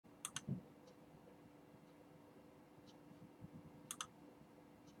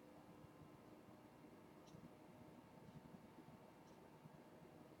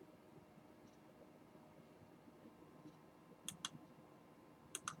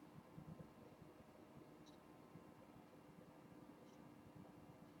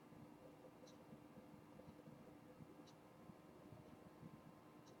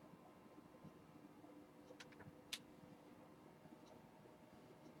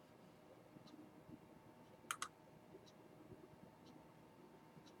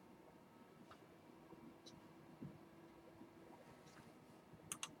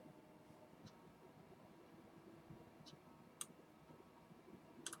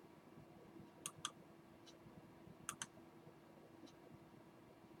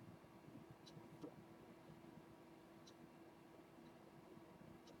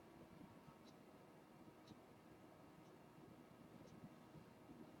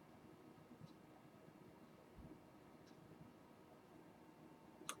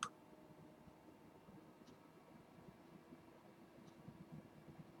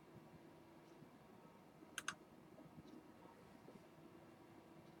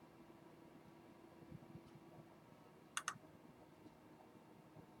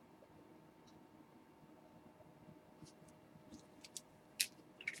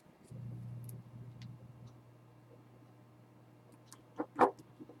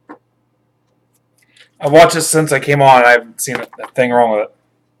I've watched it since I came on. I haven't seen a thing wrong with it.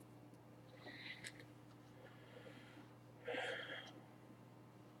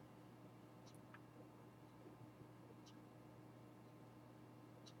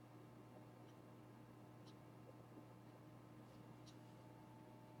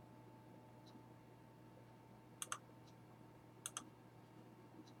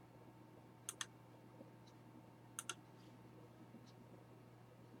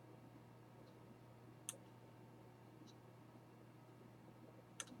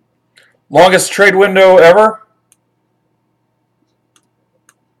 Longest trade window ever?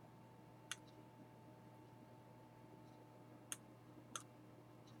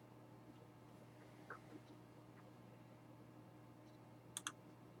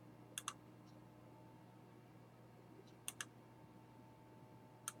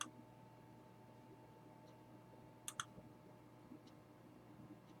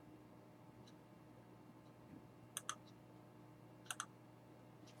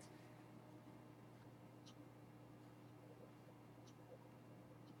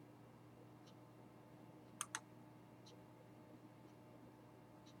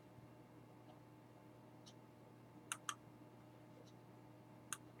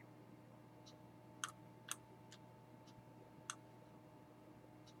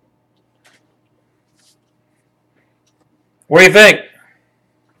 What do you think?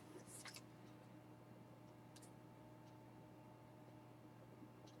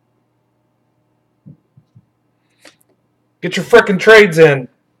 Get your frickin' trades in.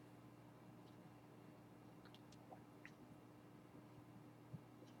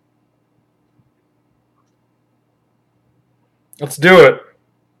 Let's do it.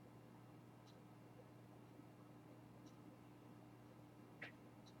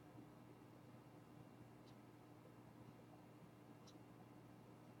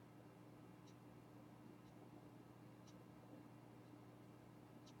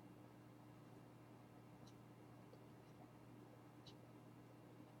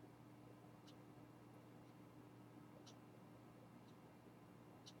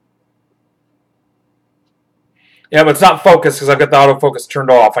 Yeah, but it's not focused because I've got the autofocus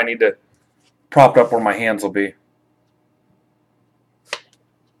turned off. I need to prop it up where my hands will be.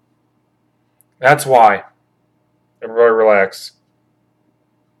 That's why. Everybody relax.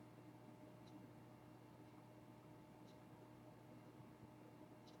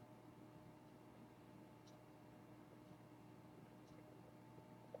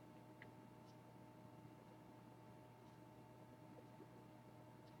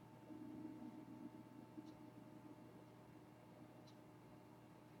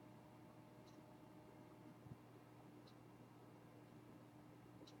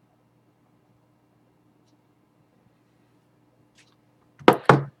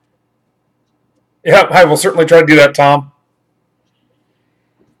 Yep, I will certainly try to do that, Tom.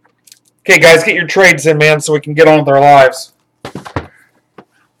 Okay, guys, get your trades in, man, so we can get on with our lives.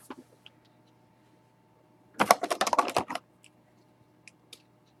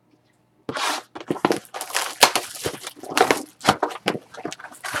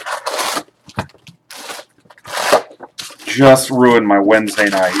 Just ruined my Wednesday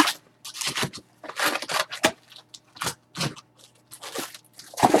night.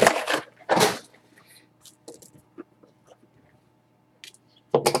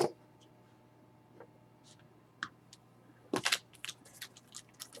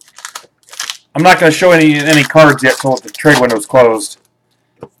 I'm not going to show any cards yet until the trade window is closed.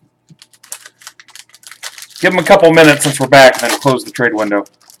 Give them a couple minutes since we're back, and then close the trade window.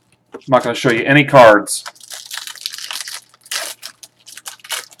 I'm not going to show you any cards.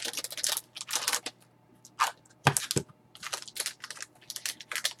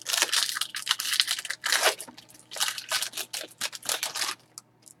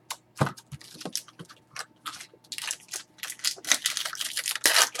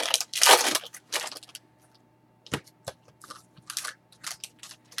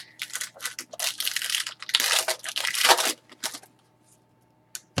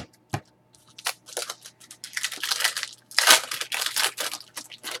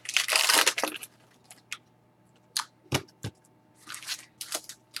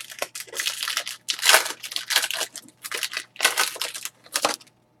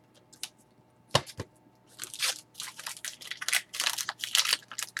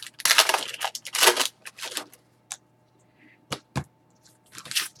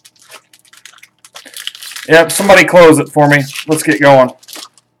 Yep, somebody close it for me. Let's get going.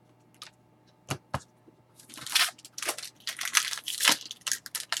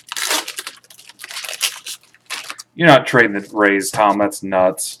 You're not trading the Rays, Tom. That's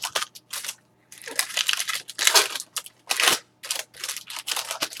nuts.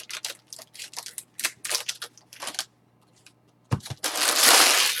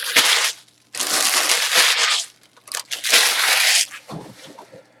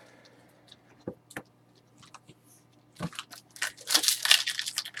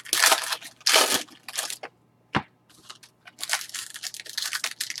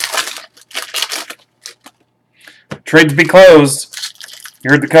 Trade to be closed. You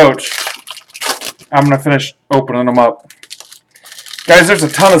heard the coach. I'm going to finish opening them up. Guys, there's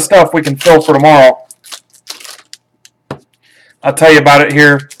a ton of stuff we can fill for tomorrow. I'll tell you about it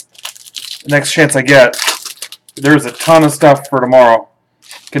here the next chance I get. There's a ton of stuff for tomorrow.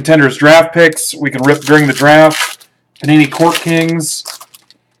 Contenders draft picks we can rip during the draft. Panini Court Kings.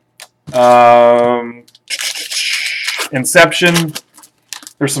 Inception.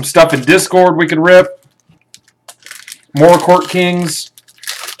 There's some stuff in Discord we could rip. More Court Kings.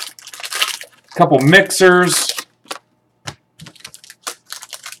 A couple mixers.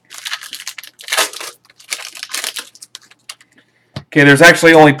 Okay, there's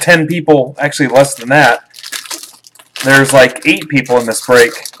actually only 10 people, actually less than that. There's like 8 people in this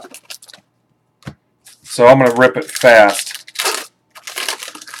break. So I'm going to rip it fast.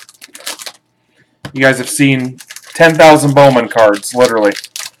 You guys have seen 10,000 Bowman cards, literally.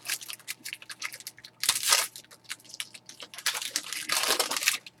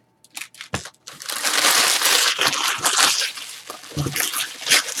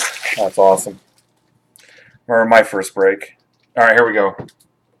 That's awesome. Or my first break. All right, here we go.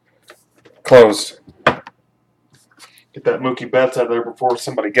 Closed. Get that Mookie Betts out of there before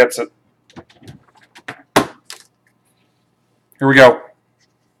somebody gets it. Here we go.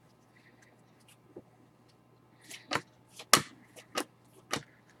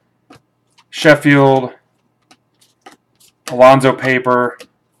 Sheffield. Alonzo Paper.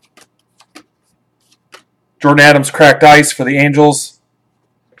 Jordan Adams cracked ice for the Angels.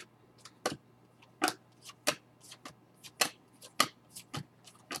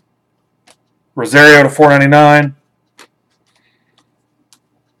 Rosario to 499.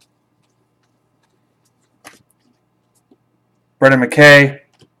 Brendan McKay.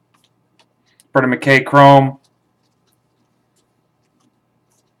 Brendan McKay Chrome.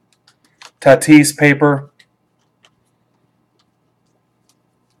 Tatis paper.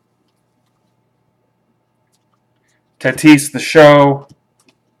 Tatis the show.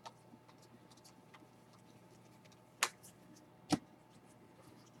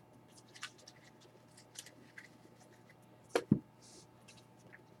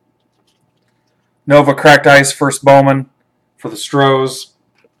 Nova cracked ice first Bowman for the Stros.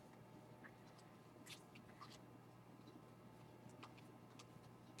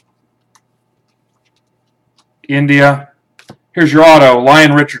 India. Here's your auto,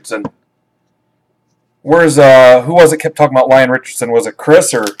 Lyon Richardson. Where's who was it kept talking about Lyon Richardson? Was it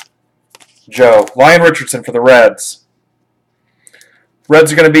Chris or Joe? Lyon Richardson for the Reds.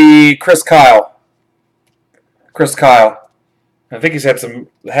 Reds are going to be Chris Kyle. Chris Kyle. I think he's had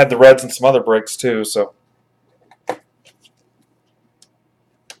the Reds in some other breaks too, so.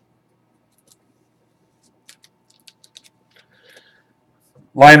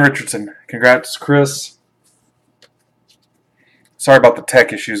 Lyon Richardson. Congrats, Chris. Sorry about the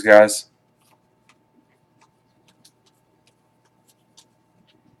tech issues, guys.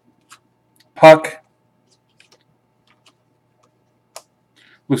 Puck.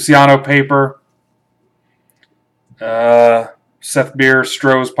 Luciano paper. Seth Beer,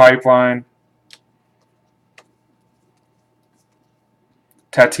 Stroh's pipeline.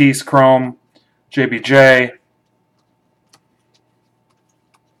 Tatis Chrome. JBJ.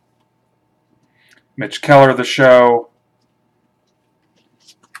 Mitch Keller the show.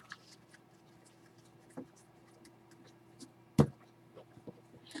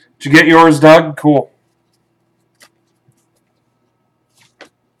 Did you get yours, Doug? Cool.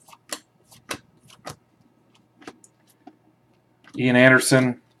 Ian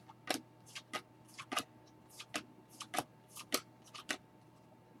Anderson.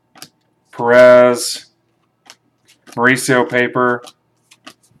 Perez. Mauricio paper.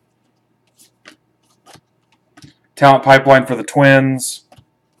 Talent pipeline for the Twins.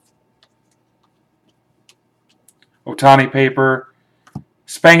 Ohtani paper.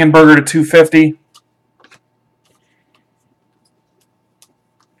 Spangenberger to 250.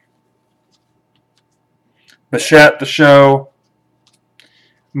 Bichette the show.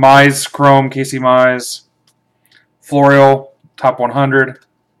 Mize Chrome, Casey Mize. Florial, top 100.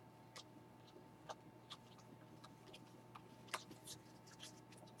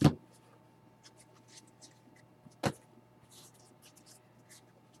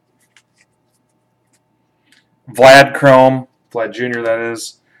 Vlad Chrome, Vlad Jr. that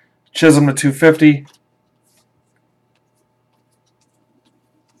is. Chisholm to 250.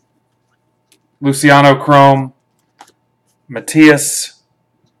 Luciano Chrome. Matias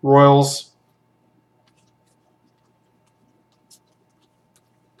Royals.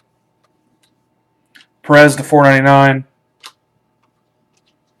 Perez to 499.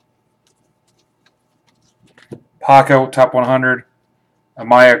 Paco, top 100.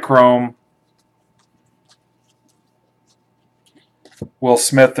 Amaya Chrome. Will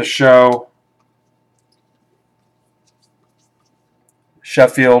Smith, the show.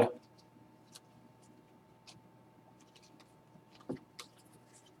 Sheffield.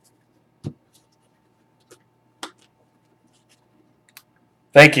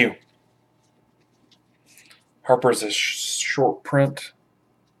 Thank you. Harper's a short print.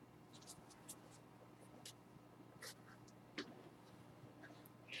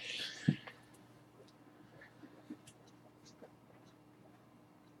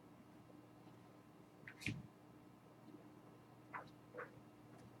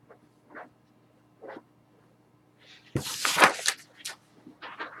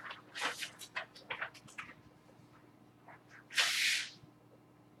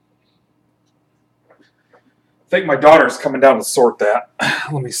 I think my daughter's coming down to sort that.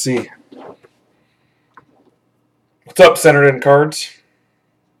 Let me see. What's up, Centered in Cards?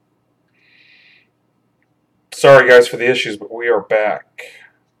 Sorry, guys, for the issues, but we are back.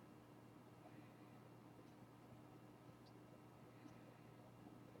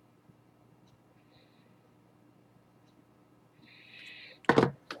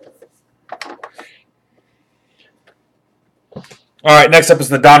 All right, next up is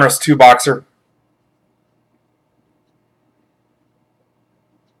the Donruss 2 boxer.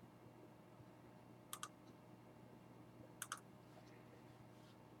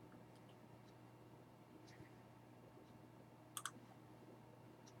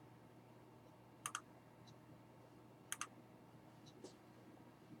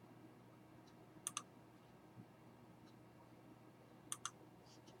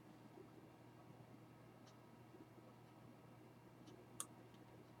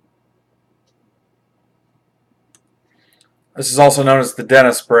 This is also known as the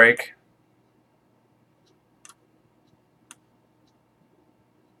Dennis break.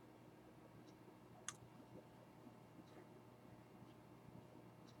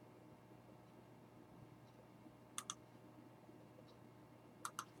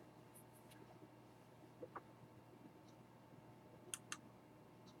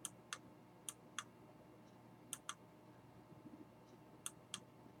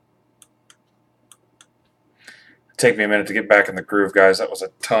 Take me a minute to get back in the groove, guys. That was a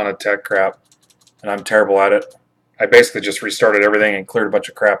ton of tech crap, and I'm terrible at it. I basically just restarted everything and cleared a bunch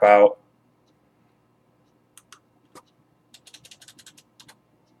of crap out.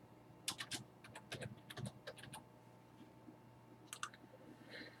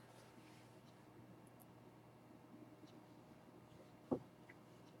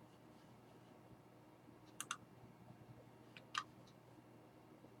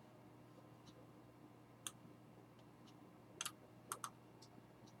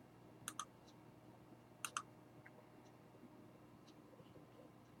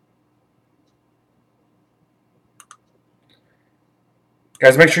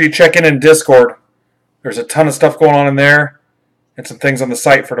 Guys, make sure you check in Discord. There's a ton of stuff going on in there and some things on the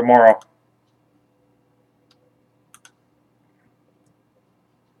site for tomorrow.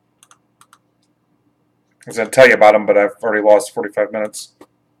 I was going to tell you about them, but I've already lost 45 minutes.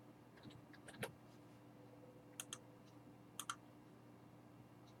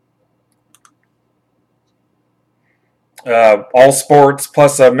 All sports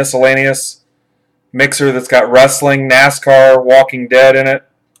plus a miscellaneous mixer that's got wrestling, NASCAR, Walking Dead in it.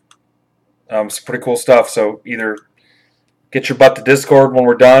 Some pretty cool stuff. So either get your butt to Discord when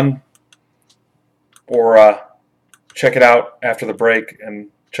we're done, or check it out after the break and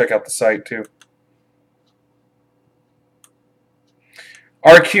check out the site too.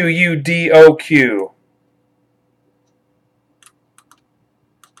 RQUDOQ.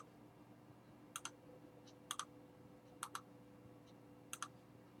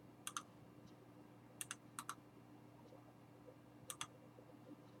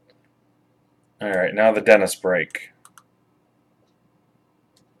 All right, now the Dennis break.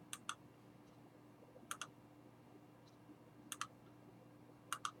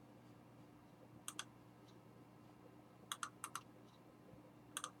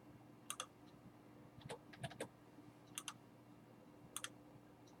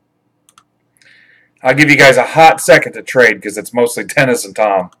 I'll give you guys a hot second to trade because it's mostly Dennis and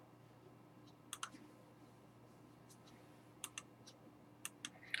Tom.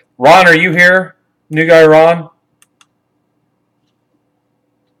 Ron, are you here? New guy Ron?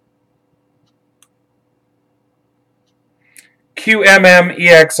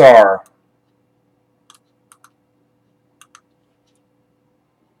 QMMEXR.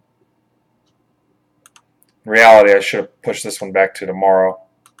 In reality, I should have pushed this one back to tomorrow.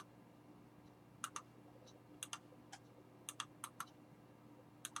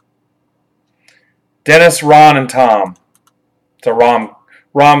 Dennis, Ron, and Tom. It's a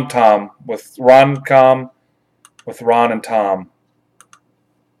rom-tom with rom-com with Ron and Tom.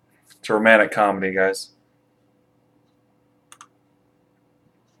 It's a romantic comedy, guys.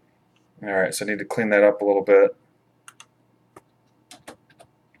 Alright, so I need to clean that up a little bit.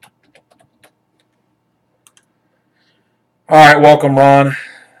 Alright, welcome, Ron.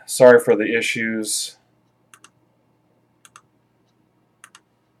 Sorry for the issues.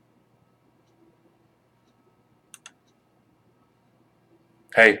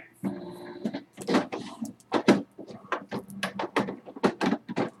 Hey.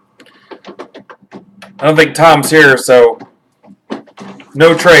 I don't think Tom's here, so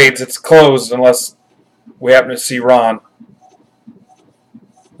no trades. It's closed unless we happen to see Ron.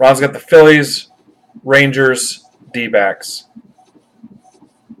 Ron's got the Phillies, Rangers, D-backs.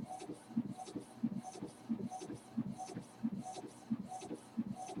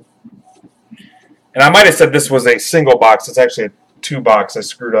 And I might have said this was a single box. It's actually a 2-box. I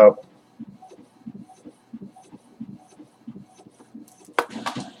screwed up.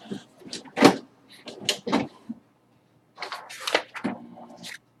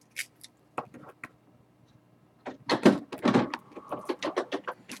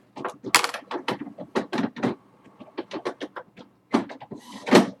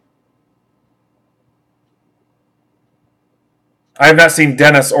 I have not seen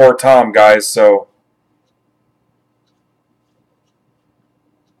Dennis or Tom, guys, so...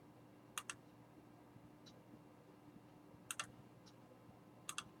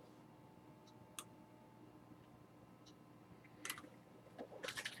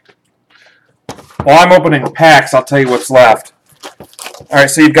 While I'm opening packs, I'll tell you what's left. Alright,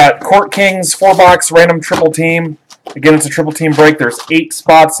 so you've got Court Kings, 4-box, random triple team. Again, it's a triple team break. There's 8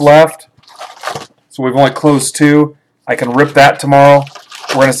 spots left. So we've only closed 2. I can rip that tomorrow.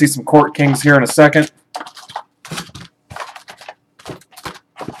 We're going to see some Court Kings here in a second.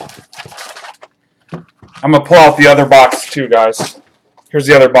 I'm going to pull out the other box too, guys. Here's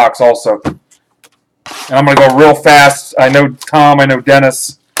the other box also. And I'm going to go real fast. I know Tom, I know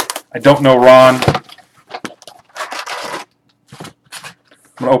Dennis. I don't know Ron. I'm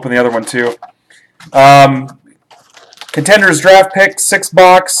going to open the other one too. Contenders draft pick,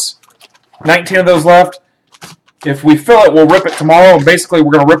 6-box. 19 of those left. If we fill it, we'll rip it tomorrow. And basically,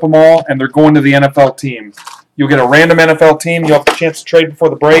 we're going to rip them all, and they're going to the NFL team. You'll get a random NFL team. You'll have a chance to trade before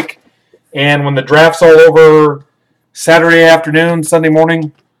the break. And when the draft's all over, Saturday afternoon, Sunday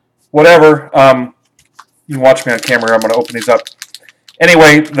morning, whatever, you can watch me on camera. I'm going to open these up.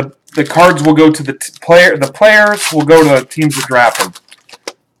 Anyway, the cards will go to the players will go to the teams that draft them.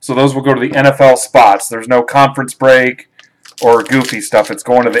 So those will go to the NFL spots. There's no conference break or goofy stuff. It's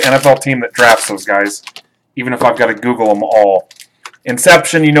going to the NFL team that drafts those guys, even if I've got to Google them all.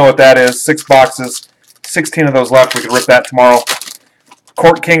 Inception, you know what that is. 6 boxes. 16 of those left. We can rip that tomorrow.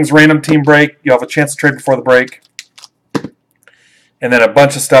 Court Kings random team break. You'll have a chance to trade before the break. And then a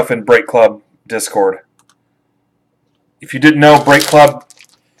bunch of stuff in Break Club Discord. If you didn't know, Break Club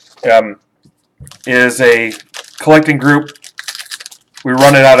is a collecting group. We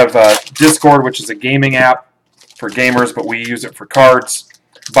run it out of Discord, which is a gaming app for gamers, but we use it for cards.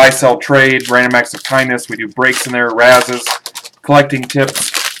 Buy, sell, trade, random acts of kindness. We do breaks in there, razzes, collecting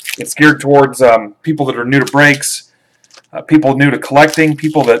tips. It's geared towards people that are new to breaks, people new to collecting,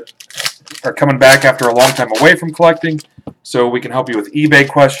 people that are coming back after a long time away from collecting. So we can help you with eBay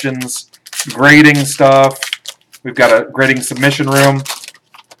questions, grading stuff. We've got a grading submission room.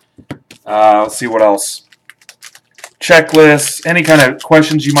 Let's see what else. Checklists, any kind of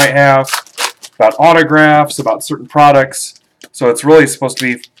questions you might have about autographs, about certain products. So it's really supposed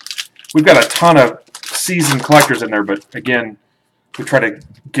to be, we've got a ton of seasoned collectors in there, but again, we try to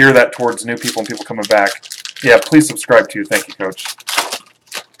gear that towards new people and people coming back. Yeah, please subscribe too. Thank you, Coach.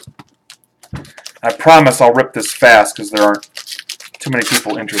 I promise I'll rip this fast because there aren't too many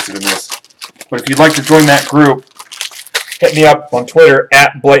people interested in this. But if you'd like to join that group, hit me up on Twitter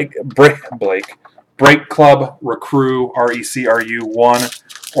at Break Club Recru,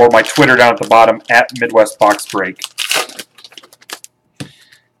 RECRU1, or my Twitter down at the bottom at Midwest Box Break.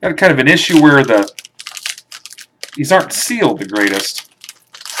 Got kind of an issue where these aren't sealed the greatest.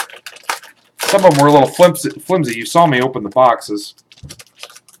 Some of them were a little flimsy. You saw me open the boxes.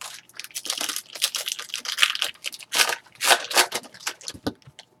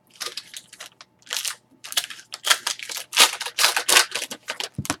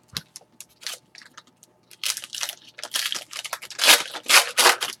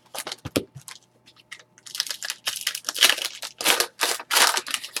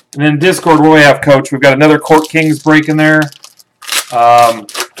 And then Discord, what do we have, Coach? We've got another Court Kings break in there.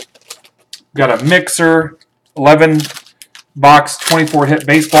 Got a mixer, 11 box, 24 hit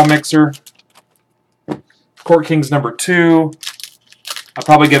baseball mixer. Court Kings number 2. I'll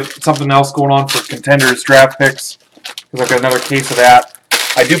probably get something else going on for contenders draft picks because I've got another case of that.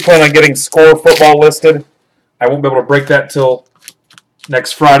 I do plan on getting Score Football listed. I won't be able to break that till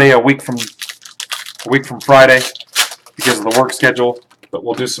next Friday, a week from Friday, because of the work schedule. But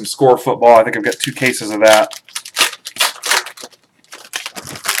we'll do some Score Football. I think I've got 2 cases of that.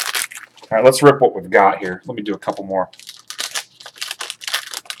 All right, let's rip what we've got here. Let me do a couple more.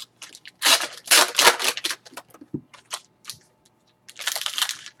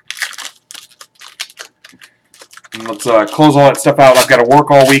 And let's close all that stuff out. I've got to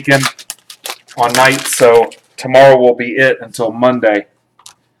work all weekend on nights, so tomorrow will be it until Monday.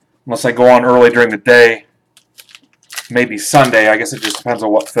 Unless I go on early during the day. Maybe Sunday. I guess it just depends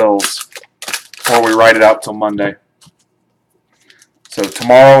on what fills. Or we write it out till Monday. So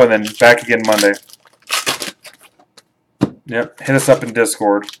tomorrow and then back again Monday. Yep, hit us up in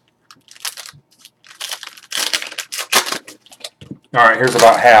Discord. Alright, here's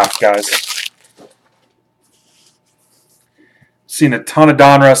about half, guys. Seen a ton of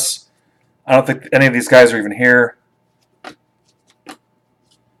Donruss. I don't think any of these guys are even here.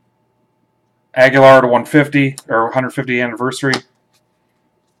 Aguilar to 150, or 150 anniversary.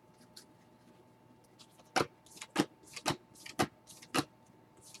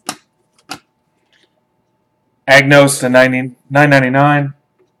 Agnos to 999.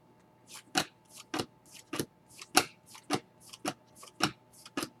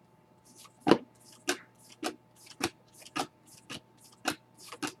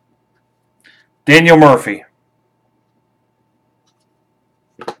 Daniel Murphy.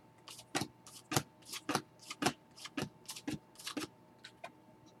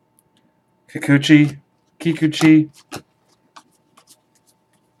 Kikuchi.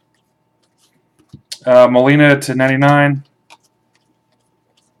 Molina to 99.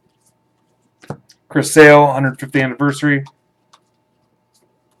 Chris Sale, 150th anniversary.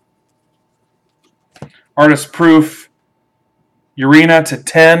 Artist Proof. Urena to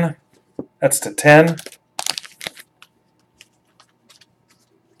 10. That's to 10.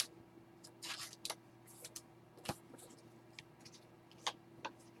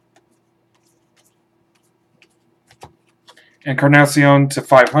 Encarnacion to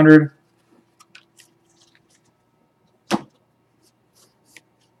 500.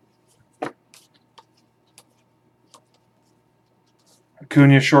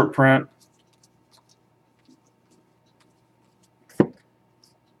 Acuna short print.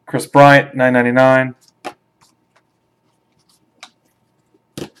 Chris Bryant, $9.99.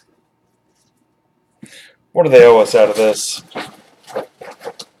 What do they owe us out of this?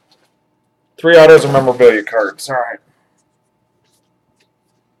 3 autos and memorabilia cards. All right.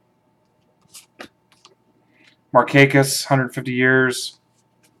 Markakis, 150 years.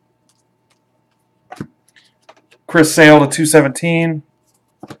 Chris Sale to 217.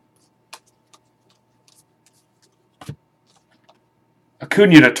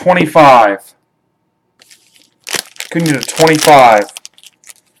 Acuna to 25. Acuna to 25.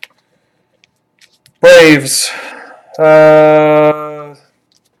 Braves. Where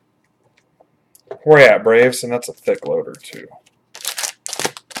you at, Braves? And that's a thick loader, too.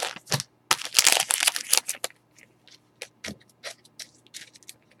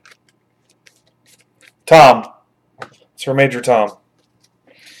 Tom. It's for Major Tom.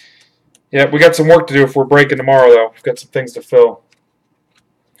 Yeah, we got some work to do if we're breaking tomorrow, though. We've got some things to fill.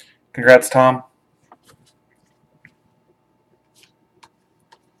 Congrats, Tom.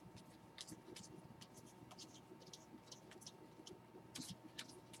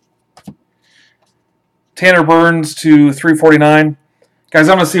 Tanner Burns to 349. Guys,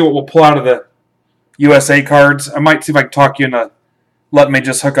 I'm going to see what we'll pull out of the USA cards. I might see if I can talk you into letting me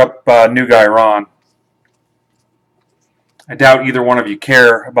just hook up new guy Ron. I doubt either one of you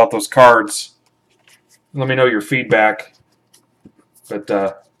care about those cards. Let me know your feedback.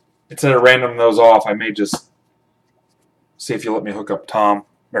 But instead of randoming those off, I may just see if you let me hook up Ron.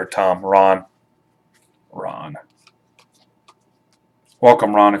 Ron.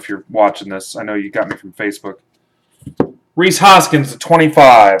 Welcome, Ron, if you're watching this. I know you got me from Facebook. Rhys Hoskins to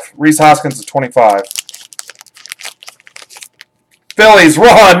 25. Rhys Hoskins to 25. Phillies,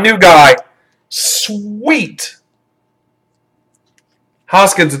 Ron, new guy. Sweet.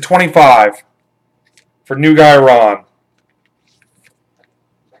 Hoskins to 25 for new guy Ron.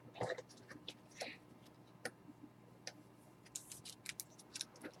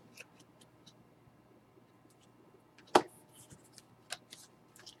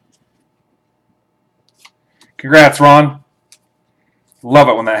 Congrats, Ron. Love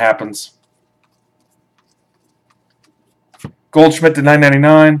it when that happens. Goldschmidt to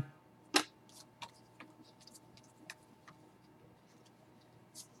 999.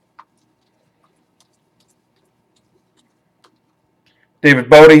 David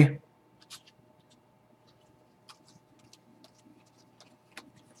Bodie.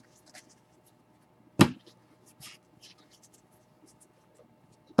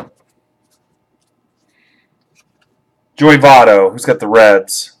 Joey Votto, who's got the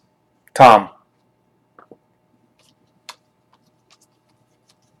Reds? Tom.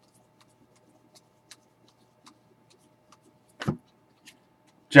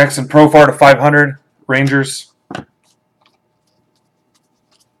 Jackson Profar to 500, Rangers.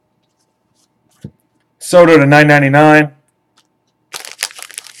 Soto to 999.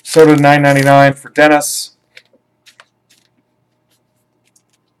 Soto to 999 for Dennis.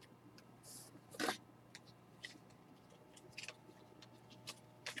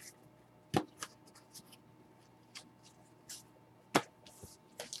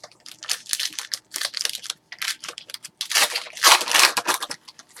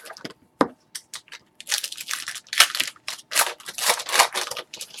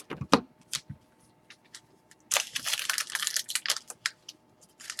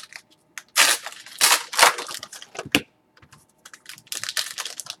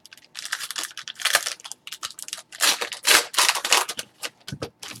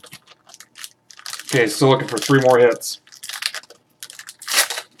 Okay, still looking for 3 more hits.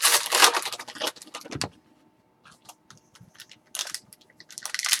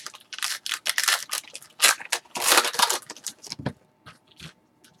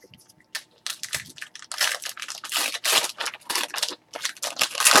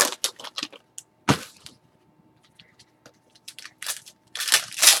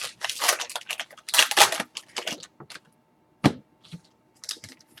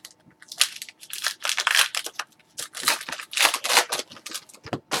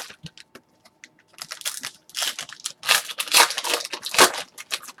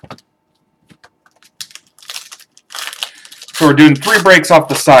 So we're doing 3 breaks off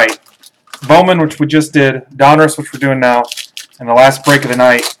the site. Bowman, which we just did, Donruss, which we're doing now, and the last break of the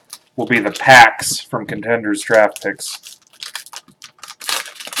night will be the packs from Contenders Draft Picks.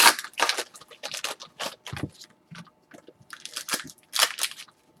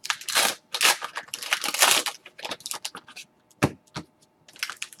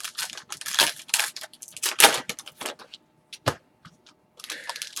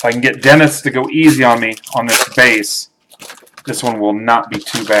 If I can get Dennis to go easy on me on this base, this one will not be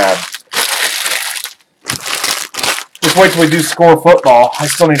too bad. Just wait till we do score football. I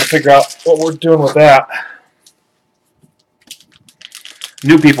still need to figure out what we're doing with that.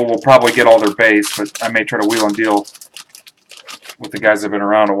 New people will probably get all their base, but I may try to wheel and deal with the guys that have been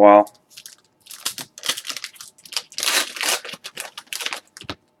around a while.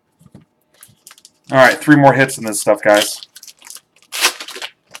 All right, 3 more hits in this stuff, guys.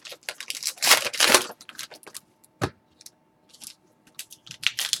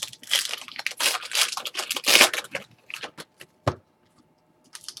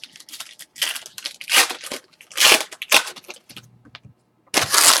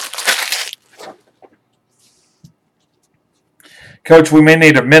 Coach, we may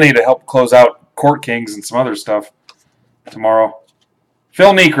need a mini to help close out Court Kings and some other stuff tomorrow.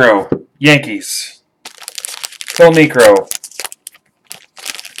 Phil Niekro, Yankees. Phil Niekro.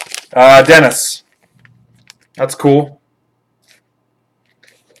 Dennis. That's cool.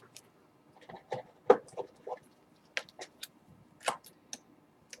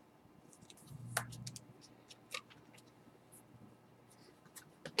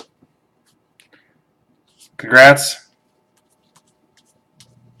 Congrats.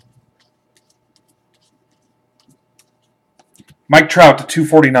 Mike Trout to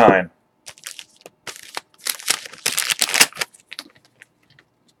 249.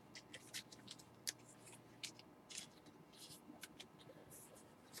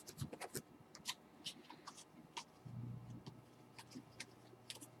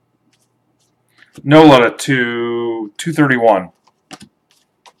 Nola to 231.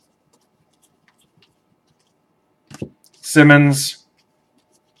 Simmons.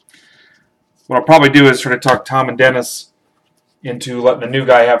 What I'll probably do is try to talk Tom and Dennis into letting the new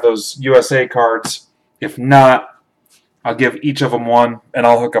guy have those USA cards. If not, I'll give each of them one, and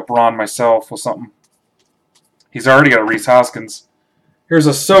I'll hook up Ron myself with something. He's already got a Rhys Hoskins. Here's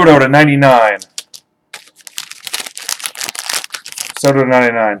a Soto to 99. Soto to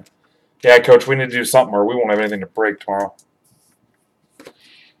 99. Yeah, Coach, we need to do something or we won't have anything to break tomorrow.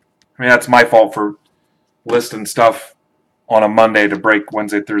 I mean, that's my fault for listing stuff on a Monday to break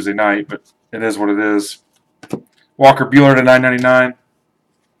Wednesday, Thursday night, but it is what it is. Walker Buehler to 999.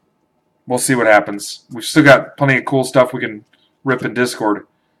 We'll see what happens. We've still got plenty of cool stuff we can rip in Discord.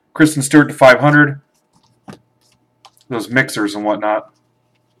 Kristen Stewart to 500. Those mixers and whatnot.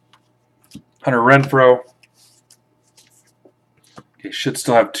 Hunter Renfroe. Okay, should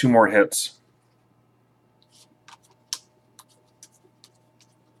still have 2 more hits.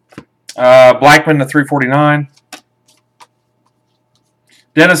 Blackman to 349.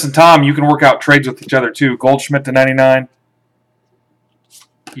 Dennis and Tom, you can work out trades with each other too. Goldschmidt to 99.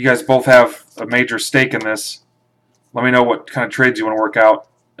 You guys both have a major stake in this. Let me know what kind of trades you want to work out,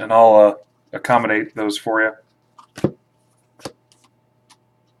 and I'll accommodate those for you.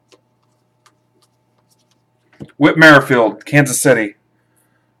 Whit Merrifield, Kansas City.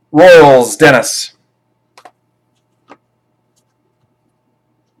 Royals, Dennis.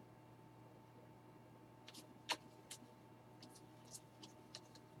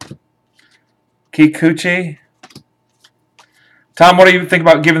 Kikuchi. Tom, what do you think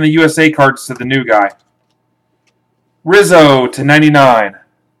about giving the USA cards to the new guy? Rizzo to 99.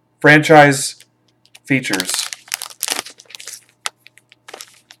 Franchise features.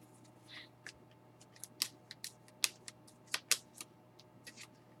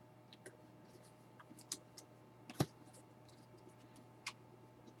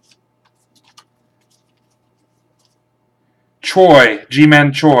 Choi,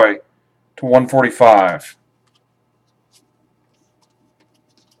 G-Man Choi to 145.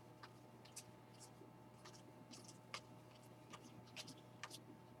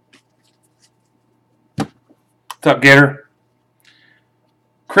 What's up, Gator?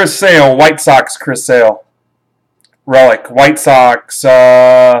 Chris Sale, White Sox, Chris Sale. Relic, White Sox,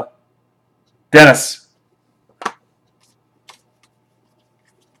 Dennis.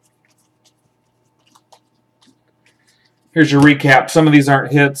 Here's your recap. Some of these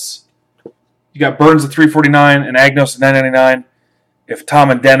aren't hits. You got Burns at 349 and Agnos at 999. If Tom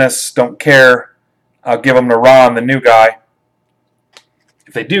and Dennis don't care, I'll give them to Ron, the new guy.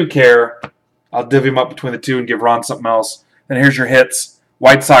 If they do care, I'll divvy them up between the two and give Ron something else. Then here's your hits.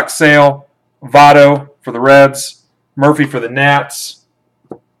 White Sox Sale, Votto for the Reds, Murphy for the Nats,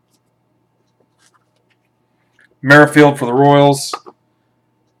 Merrifield for the Royals.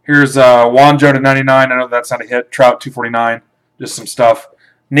 Here's Wanjo to 99. I know that's not a hit. Trout 249. Just some stuff.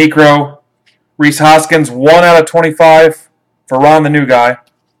 Necro, Rhys Hoskins 1 out of 25 for Ron, the new guy.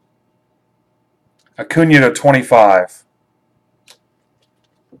 Acuna to 25.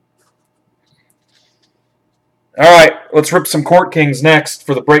 All right, let's rip some Court Kings next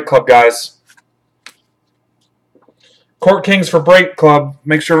for the Break Club guys. Court Kings for Break Club.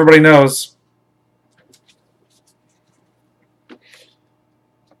 Make sure everybody knows.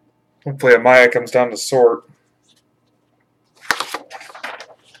 Hopefully Amaya comes down to sort.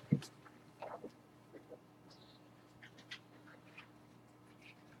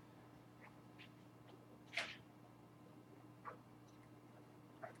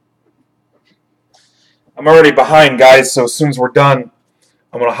 I'm already behind, guys, so as soon as we're done,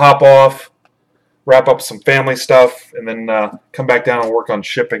 I'm going to hop off, wrap up some family stuff, and then come back down and work on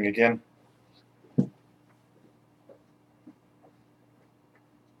shipping again.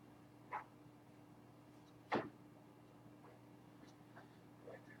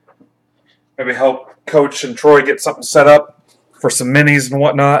 Maybe help Coach and Troy get something set up for some minis and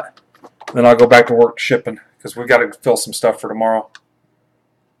whatnot. Then I'll go back to work shipping because we got to fill some stuff for tomorrow.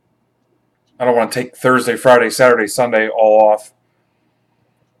 I don't want to take Thursday, Friday, Saturday, Sunday all off.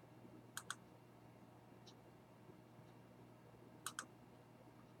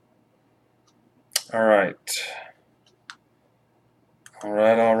 All right. All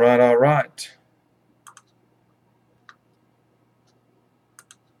right, all right, all right.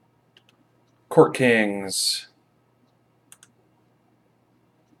 Court Kings.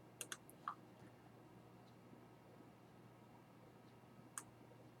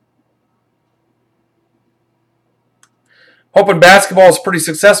 Hoping basketball is pretty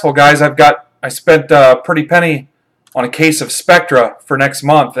successful, guys. I spent a pretty penny on a case of Spectra for next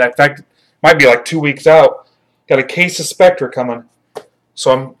month. In fact, it might be like 2 weeks out. Got a case of Spectra coming.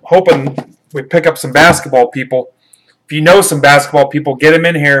 So I'm hoping we pick up some basketball people. If you know some basketball people, get them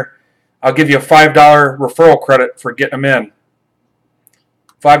in here. I'll give you a $5 referral credit for getting them in.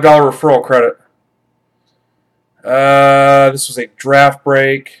 $5 referral credit. This was a draft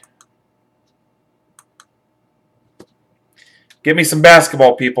break. Give me some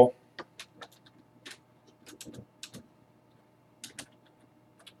basketball people.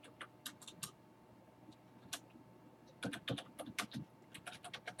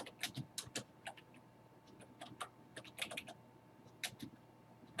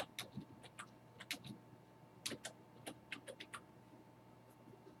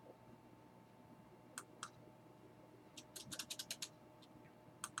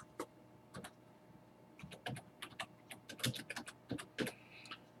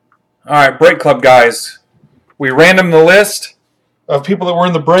 All right, break club guys. We random the list of people that were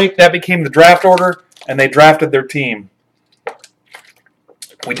in the break. That became the draft order, and they drafted their team.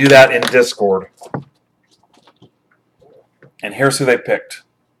 We do that in Discord. And here's who they picked.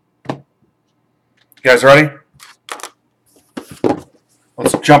 You guys ready?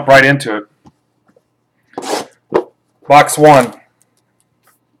 Let's jump right into it. Box 1.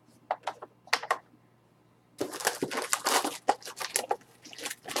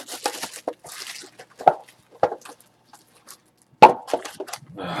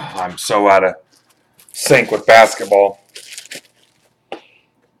 I'm so out of sync with basketball.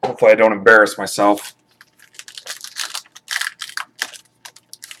 Hopefully I don't embarrass myself.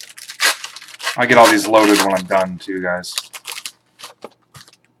 I get all these loaded when I'm done too, guys.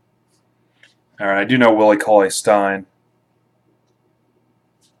 Alright, I do know Willie Cauley-Stein.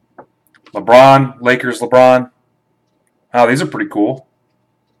 LeBron, Lakers LeBron. Oh, these are pretty cool.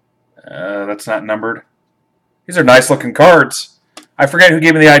 That's not numbered. These are nice looking cards. I forget who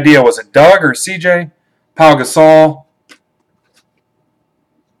gave me the idea. Was it Doug or CJ? Pau Gasol.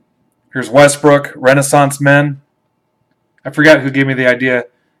 Here's Westbrook, Renaissance Men. I forgot who gave me the idea.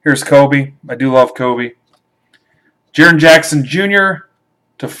 Here's Kobe. I do love Kobe. Jaren Jackson Jr.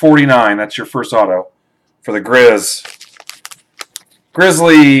 to 49. That's your first auto for the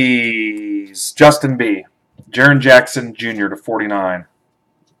Grizzlies. Justin B. Jaren Jackson Jr. to 49.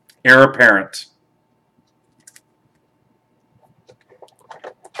 Heir apparent.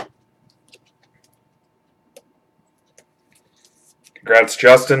 Congrats,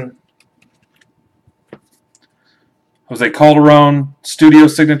 Justin. Jose Calderon, studio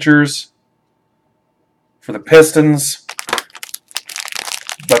signatures for the Pistons.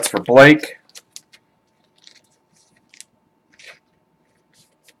 That's for Blake.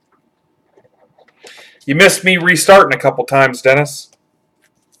 You missed me restarting a couple times, Dennis.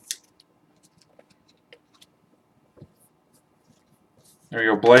 There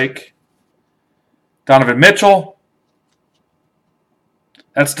you go, Blake. Donovan Mitchell.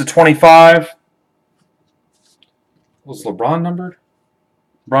 That's to 25. Was LeBron numbered?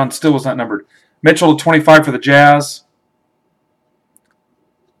 LeBron still was not numbered. Mitchell to 25 for the Jazz.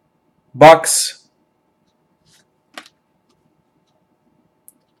 Bucks.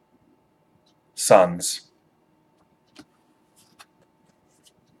 Suns.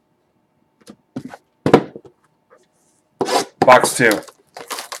 Box 2.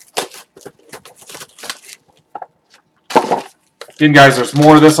 Again, guys, there's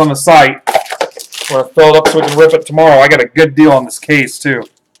more of this on the site. I'm going to fill it up so we can rip it tomorrow. I got a good deal on this case, too.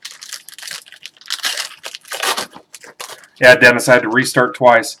 Yeah, Dennis, I had to restart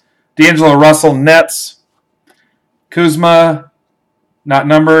twice. D'Angelo Russell, Nets. Kuzma, not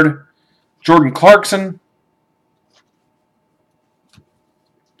numbered. Jordan Clarkson.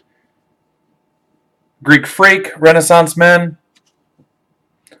 Greek Freak, Renaissance Men.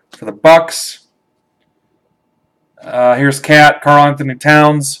 For the Bucks. Here's Cat, Karl Anthony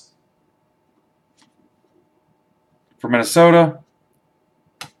Towns. For Minnesota.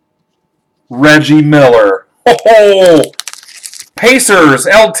 Reggie Miller. Oh, Pacers,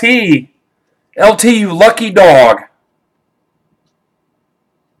 LT. LT, you lucky dog.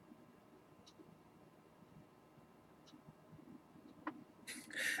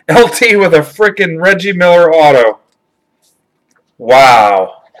 LT with a freaking Reggie Miller auto.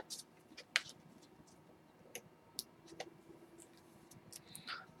 Wow.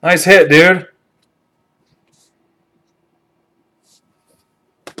 Nice hit, dude.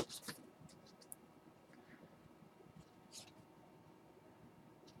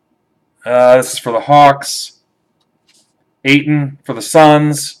 This is for the Hawks. Ayton for the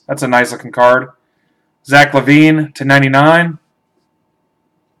Suns. That's a nice looking card. Zach LaVine to 99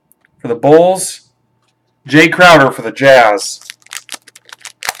 for the Bulls. Jay Crowder for the Jazz.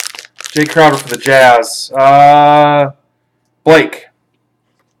 Jay Crowder for the Jazz. Blake.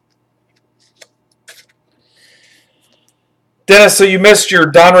 Dennis, so you missed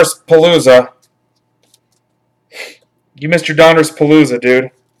your Donruss Palooza. You missed your Donruss Palooza,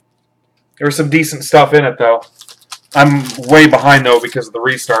 dude. There was some decent stuff in it, though. I'm way behind, though, because of the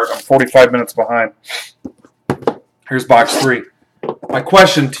restart. I'm 45 minutes behind. Here's box 3. My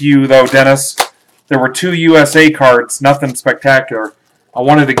question to you, though, Dennis, there were 2 USA cards, nothing spectacular. I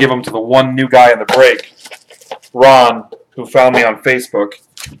wanted to give them to the one new guy in the break, Ron, who found me on Facebook.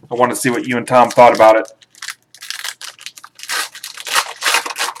 I wanted to see what you and Tom thought about it.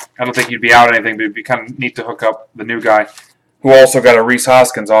 I don't think you'd be out anything, but it'd be kind of neat to hook up the new guy, who also got a Reese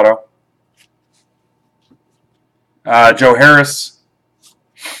Hoskins auto. Joe Harris,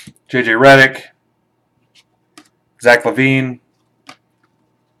 J.J. Redick, Zach LaVine,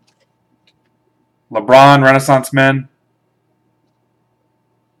 LeBron, Renaissance Men.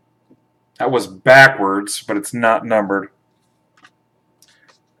 That was backwards, but it's not numbered.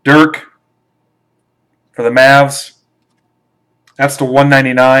 Dirk for the Mavs. That's to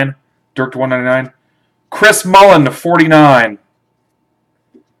 199. Dirk to 199. Chris Mullin to 49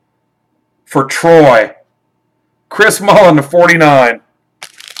 for Troy. Chris Mullin to 49.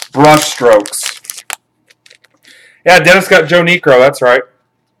 Brush strokes. Yeah, Dennis got Joe Niekro. That's right.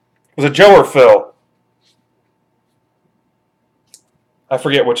 Was it Joe or Phil? I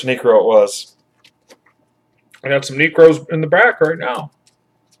forget which Niekro it was. I got some Niekros in the back right now.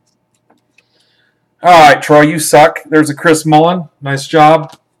 All right, Troy, you suck. There's a Chris Mullin. Nice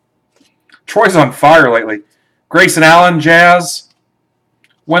job. Troy's on fire lately. Grayson Allen, Jazz.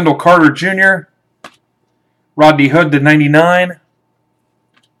 Wendell Carter Jr. Rodney Hood to 99.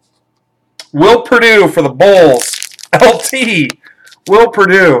 Will Purdue for the Bulls. LT. Will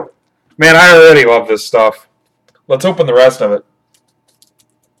Purdue. Man, I already love this stuff. Let's open the rest of it.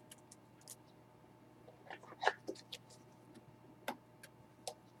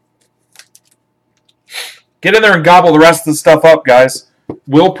 Get in there and gobble the rest of the stuff up, guys.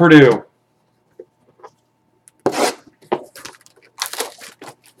 Will Purdue.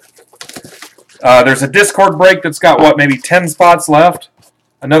 There's a Discord break that's got, what, maybe 10 spots left?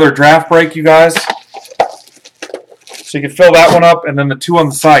 Another draft break, you guys. So you can fill that one up, and then the 2 on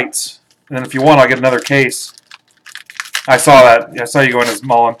the sites. And then if you want, I'll get another case. I saw that. I saw you going as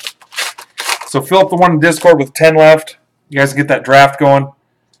Mullen. So fill up the one in Discord with 10 left. You guys can get that draft going.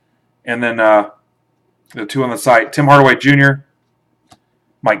 And then the 2 on the site. Tim Hardaway Jr.,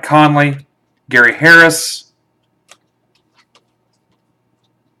 Mike Conley, Gary Harris,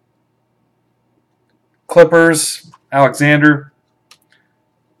 Clippers, Alexander,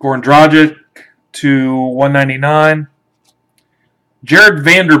 Goran Dragic to 199, Jared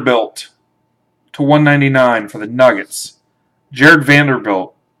Vanderbilt to 199 for the Nuggets. Jared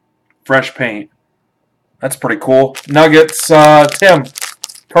Vanderbilt, fresh paint. That's pretty cool. Nuggets, Tim,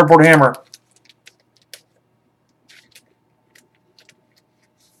 Cardboard Hammer.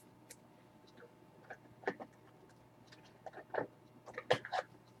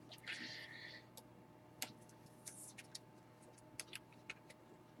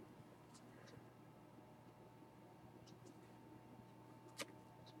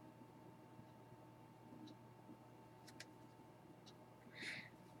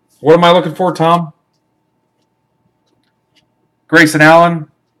 What am I looking for, Tom? Grayson Allen,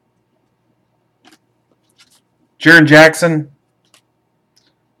 Jaren Jackson,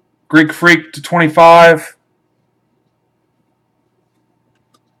 Greek Freak to 25,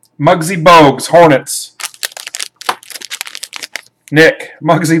 Muggsy Bogues, Hornets. Nick,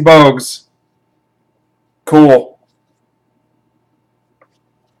 Muggsy Bogues. Cool.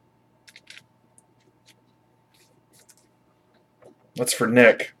 That's for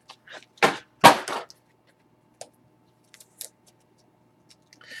Nick.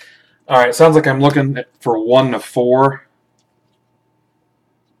 All right, sounds like I'm looking for 1 to 4.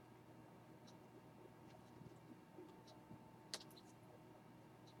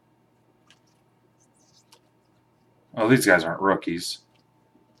 Oh, these guys aren't rookies.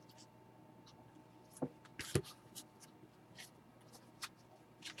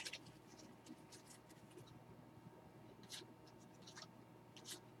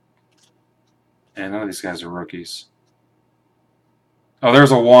 And none of these guys are rookies. Oh,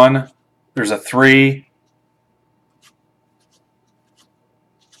 there's a 1. There's a 3.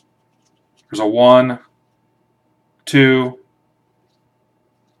 There's a 1, 2,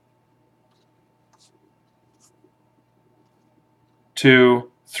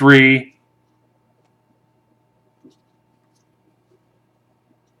 2, 3.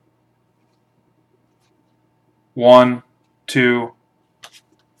 One, 2.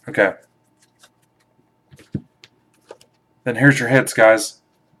 Okay. Then here's your hits, guys.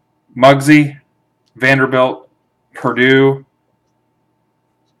 Muggsy, Vanderbilt, Purdue,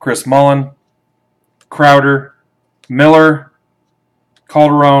 Chris Mullin, Crowder, Miller,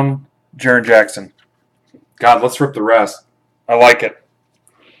 Calderon, Jaren Jackson. God, let's rip the rest. I like it.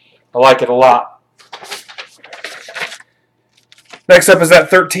 I like it a lot. Next up is that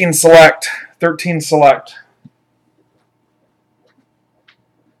 13 select. 13 select.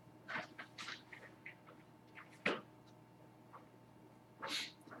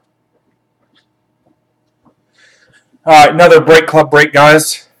 All right, another break club break,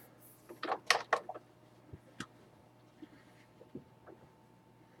 guys.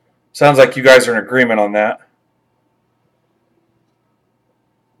 Sounds like you guys are in agreement on that.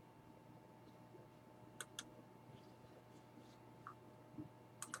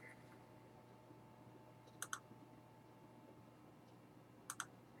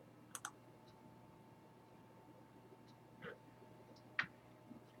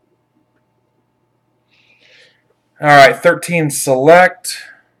 All right, 13 select.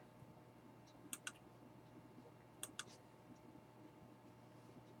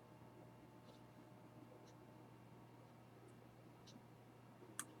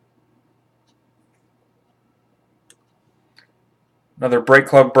 Another Break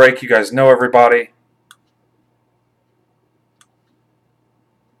Club break. You guys know everybody.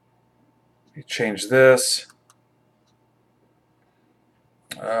 You change this.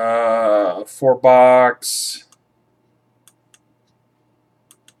 4 box.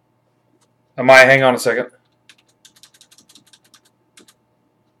 Hang on a second.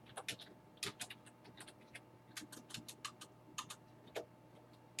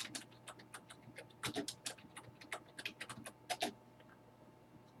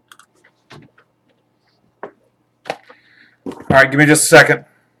 All right, give me just a second.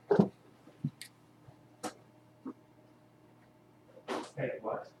 Hey,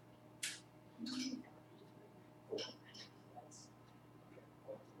 what?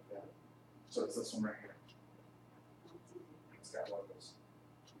 So it's this one right here. It's got logos.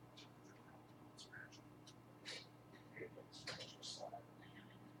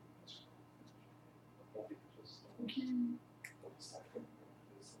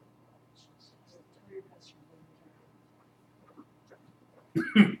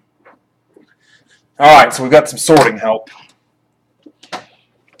 All right, so we've got some sorting help.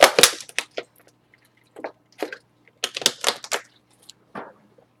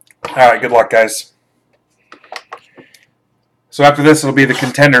 All right, good luck, guys. So after this, it'll be the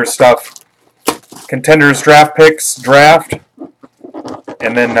Contenders stuff. Contenders draft picks, draft,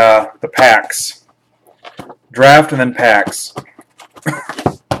 and then the packs. Draft and then packs. I'm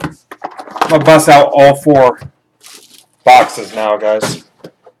going to bust out all 4 boxes now, guys.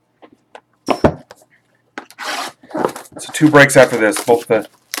 So 2 breaks after this. Both got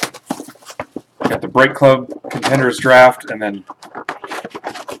the Break Club Contenders draft and then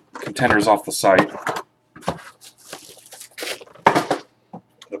Contenders off the site.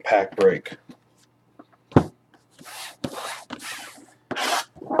 The pack break.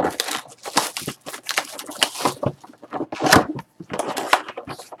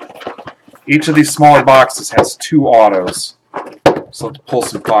 Each of these smaller boxes has 2 autos. So let's pull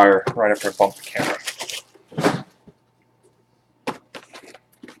some fire right after I bump the camera.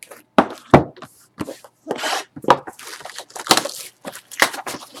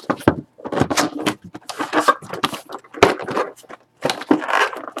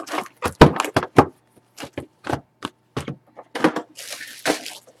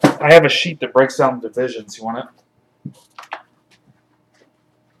 I have a sheet that breaks down the divisions. You want it?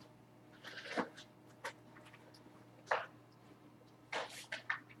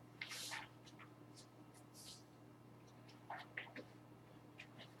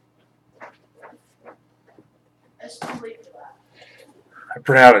 I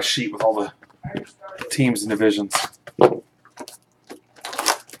printed out a sheet with all the teams and divisions.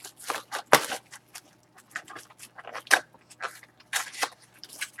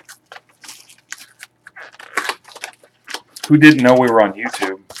 Who didn't know we were on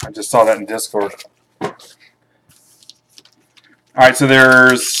YouTube? I just saw that in Discord. Alright, so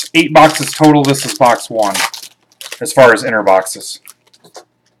there's 8 boxes total. This is box 1, as far as inner boxes.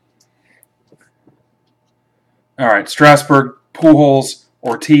 Alright, Strasburg, Pujols,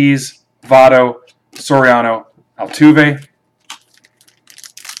 Ortiz, Votto, Soriano, Altuve.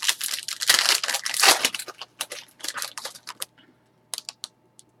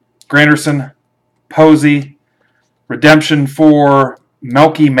 Granderson, Posey, redemption for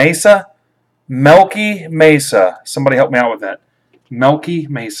Melky Mesa. Melky Mesa. Somebody help me out with that. Melky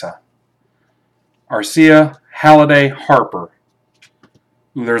Mesa. Arcia, Halliday, Harper.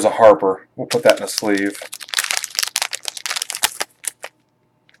 Ooh, there's a Harper. We'll put that in the sleeve.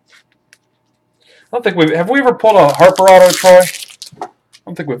 I don't think have we ever pulled a Harper auto, Troy? I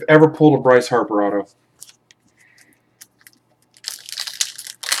don't think we've ever pulled a Bryce Harper auto.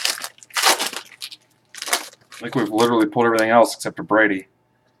 I think we've literally pulled everything else except a Brady.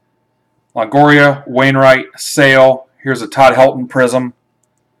 Longoria, Wainwright, Sale. Here's a Todd Helton Prism.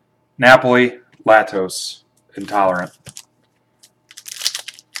 Napoli, Latos, Intolerant.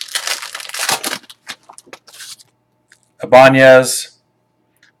 Ibanez,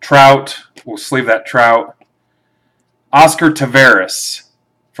 Trout. We'll sleeve that Trout. Oscar Taveras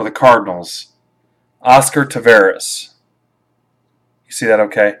for the Cardinals. Oscar Taveras. You see that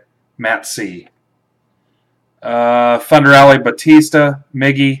okay? Matt C. Thunder Alley, Batista,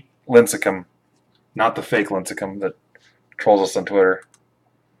 Miggy, Lincecum. Not the fake Lincecum that trolls us on Twitter.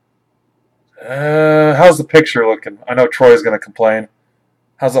 How's the picture looking? I know Troy's going to complain.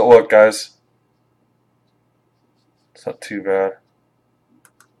 How's it look, guys? It's not too bad.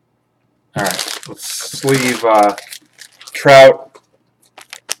 All right, let's sleeve Trout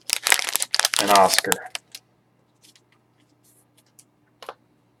and Oscar.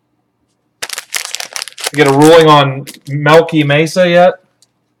 You get a ruling on Melky Mesa yet?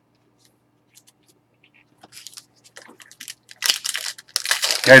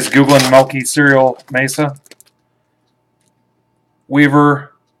 You guys Googling Melky Cereal Mesa?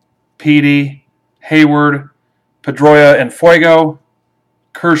 Weaver, Petey, Hayward, Pedroia and Fuego,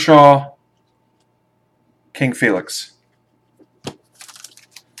 Kershaw, King Felix.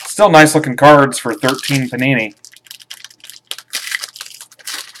 Still nice looking cards for 13 Panini.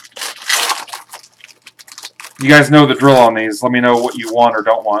 You guys know the drill on these. Let me know what you want or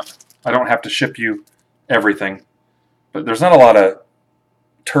don't want. I don't have to ship you everything. But there's not a lot of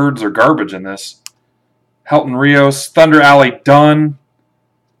turds or garbage in this. Helton Rios, Thunder Alley Dunn.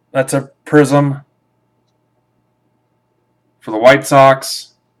 That's a Prism. For the White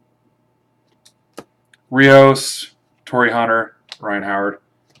Sox. Rios, Torrey Hunter, Ryan Howard.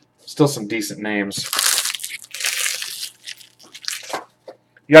 Still some decent names.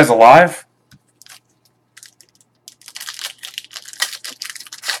 You guys alive?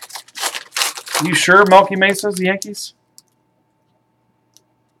 You sure Melky Mesa's the Yankees?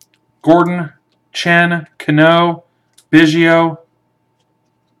 Gordon, Chen, Cano, Biggio,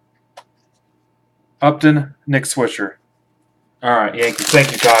 Upton, Nick Swisher. All right, Yankees.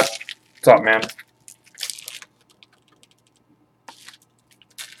 Thank you, Todd. What's up, man?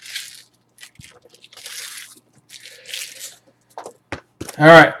 All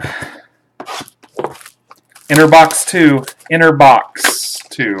right. Inner box 2. Inner box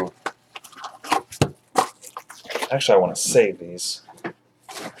 2. Actually, I want to save these.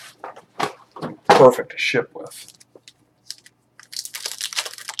 Perfect to ship with.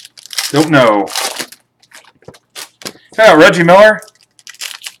 Don't know. Yeah, Reggie Miller.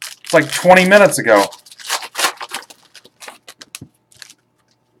 It's like 20 minutes ago.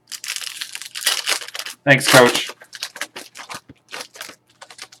 Thanks, Coach.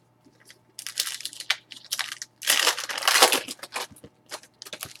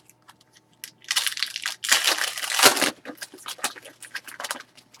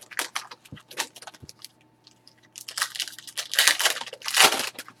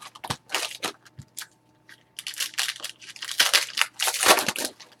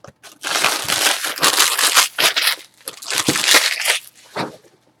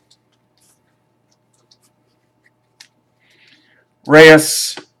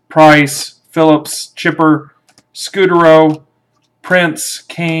 Reyes, Price, Phillips, Chipper, Scudero, Prince,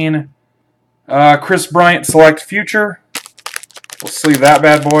 Kane, Chris Bryant, Select Future. We'll sleeve that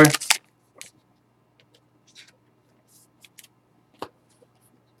bad boy.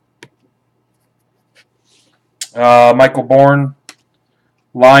 Michael Bourne,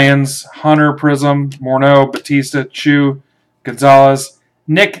 Lions, Hunter, Prism, Morneau, Batista, Chu, Gonzalez,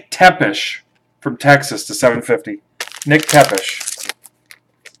 Nick Tepish from Texas to 750. Nick Tepish.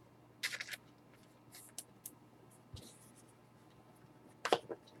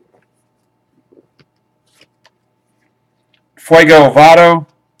 Fuego, Votto,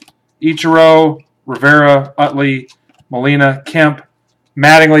 Ichiro, Rivera, Utley, Molina, Kemp,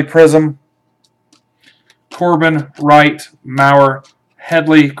 Mattingly, Prism, Corbin, Wright, Maurer,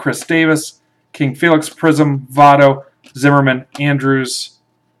 Headley, Chris Davis, King Felix, Prism, Votto, Zimmerman, Andrews,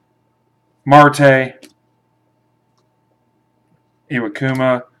 Marte,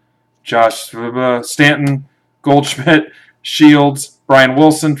 Iwakuma, Josh Stanton, Goldschmidt, Shields, Brian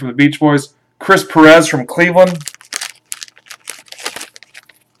Wilson from the Beach Boys, Chris Perez from Cleveland.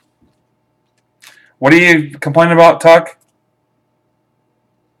 What are you complaining about, Tuck?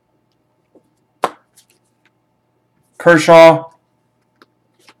 Kershaw,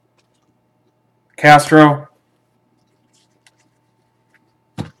 Castro.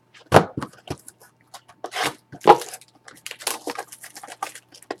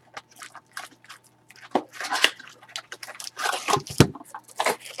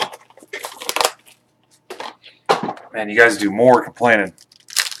 Man, you guys do more complaining.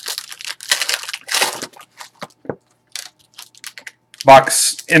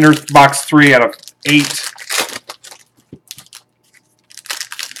 Inner box 3 out of 8.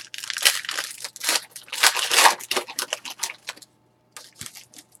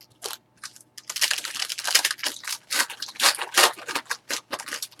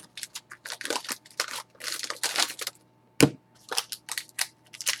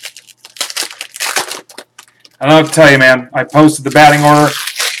 I don't know what to tell you, man. I posted the batting order,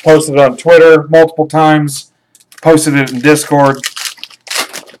 posted it on Twitter multiple times, posted it in Discord.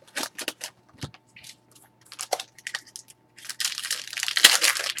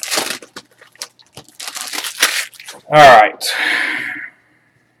 All right.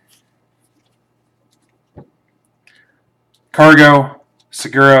 Cargo,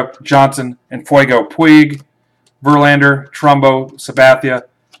 Segura, Johnson, and Fuego, Puig, Verlander, Trumbo, Sabathia,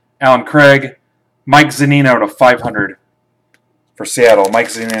 Alan Craig, Mike Zunino to 500 for Seattle. Mike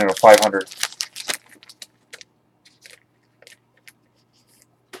Zunino to 500.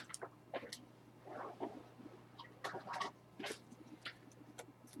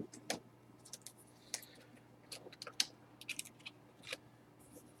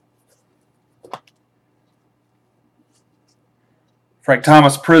 Frank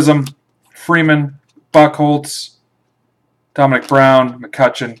Thomas, Prism, Freeman, Buckholz, Dominic Brown,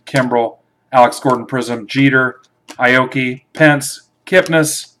 McCutchen, Kimbrel, Alex Gordon, Prism, Jeter, Aoki, Pence,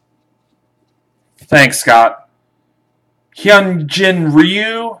 Kipnis. Thanks, Scott. Hyunjin Ryu.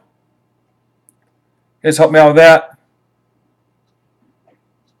 You guys help me out with that.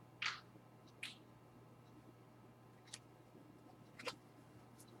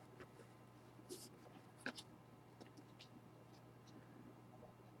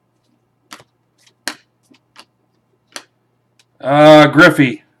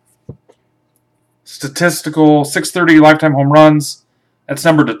 Griffey. Statistical 630 lifetime home runs. That's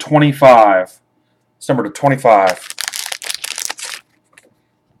numbered to 25. It's numbered to 25.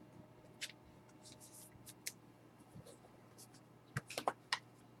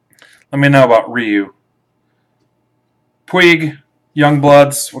 Let me know about Ryu. Puig,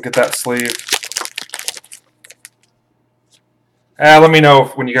 Youngbloods. We'll get that sleeve. Let me know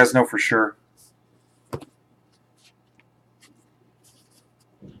when you guys know for sure.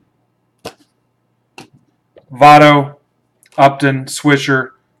 Votto, Upton, Swisher,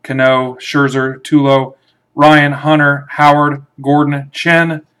 Cano, Scherzer, Tulo, Ryan, Hunter, Howard, Gordon,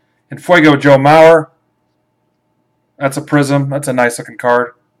 Chen, and Fuego Joe Mauer. That's a Prism. That's a nice looking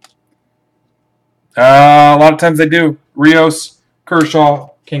card. A lot of times they do. Rios,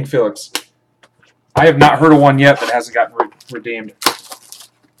 Kershaw, King Felix. I have not heard of one yet that hasn't gotten redeemed.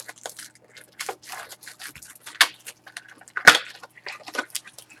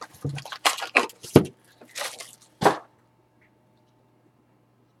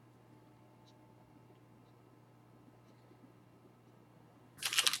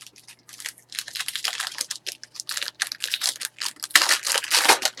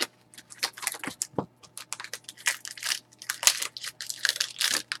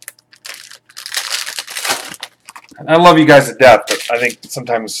 I love you guys to death, but I think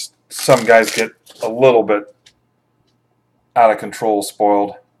sometimes some guys get a little bit out of control,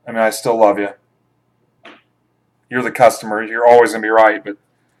 spoiled. I mean, I still love you. You're the customer. You're always going to be right, but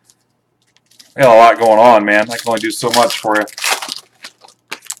I got a lot going on, man. I can only do so much for you.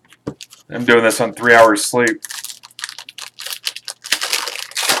 I'm doing this on 3 hours sleep.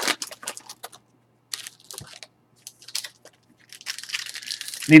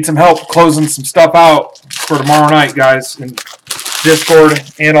 Need some help closing some stuff out for tomorrow night, guys, in Discord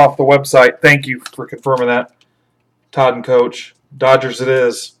and off the website. Thank you for confirming that, Todd and Coach. Dodgers it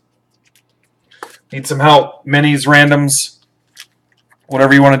is. Need some help. Minis, randoms,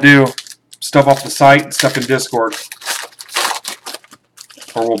 whatever you want to do. Stuff off the site, stuff in Discord.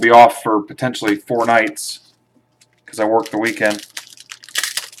 Or we'll be off for potentially 4 nights because I work the weekend.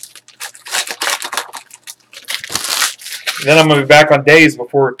 Then I'm going to be back on days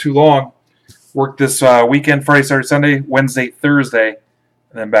before too long. Work this weekend, Friday, Saturday, Sunday, Wednesday, Thursday,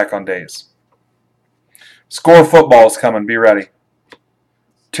 and then back on days. Score football is coming. Be ready.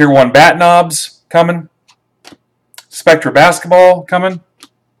 Tier 1 bat knobs coming. Spectra basketball coming.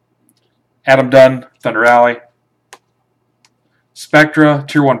 Adam Dunn, Thunder Alley. Spectra,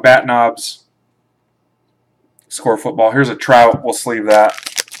 Tier 1 bat knobs. Score football. Here's a Trout. We'll sleeve that.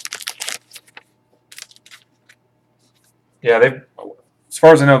 Yeah, as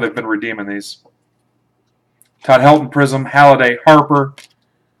far as I know, they've been redeeming these. Todd Helton, Prism, Halladay, Harper.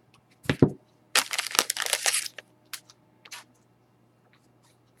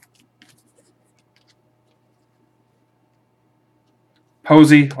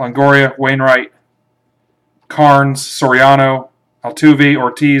 Posey, Longoria, Wainwright, Carnes, Soriano, Altuve,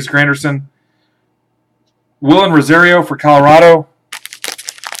 Ortiz, Granderson. Willen Rosario for Colorado.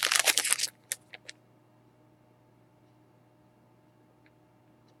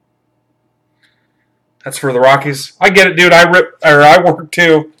 That's for the Rockies. I get it, dude. I work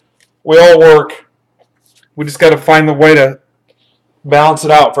too. We all work. We just got to find the way to balance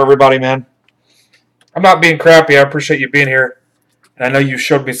it out for everybody, man. I'm not being crappy. I appreciate you being here. And I know you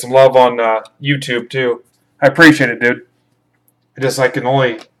showed me some love on YouTube, too. I appreciate it, dude. I can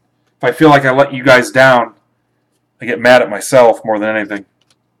only, if I feel like I let you guys down, I get mad at myself more than anything.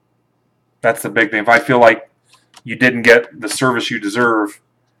 That's the big thing. If I feel like you didn't get the service you deserve.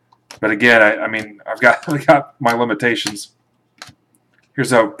 But again, I mean, I've got my limitations.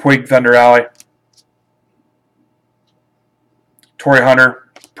 Here's a Puig Thunder Alley. Torrey Hunter,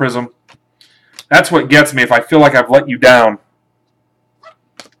 Prism. That's what gets me. If I feel like I've let you down,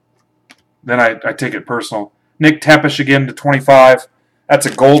 then I take it personal. Nick Tepesh again to 25. That's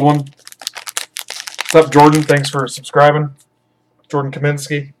a gold one. What's up, Jordan? Thanks for subscribing. Jordan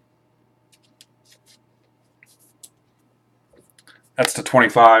Kaminsky. That's to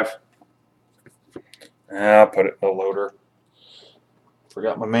 25. I'll put it in the loader.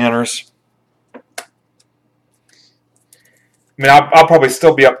 Forgot my manners. I mean, I'll probably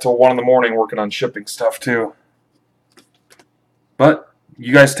still be up till 1 in the morning working on shipping stuff, too. But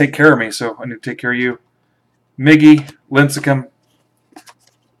you guys take care of me, so I need to take care of you. Miggy, Lincecum.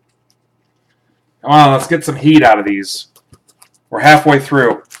 Come on, let's get some heat out of these. We're halfway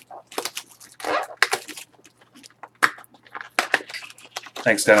through.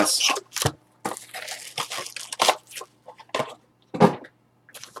 Thanks, Dennis.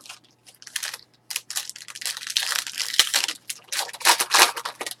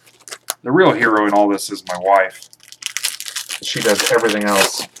 The real hero in all this is my wife. She does everything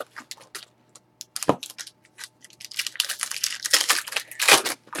else.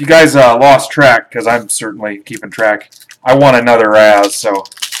 If you guys lost track, because I'm certainly keeping track, I won another Raz, so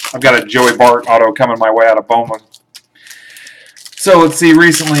I've got a Joey Bart auto coming my way out of Bowman. So let's see,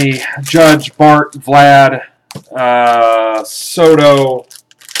 recently, Judge, Bart, Vlad, Soto,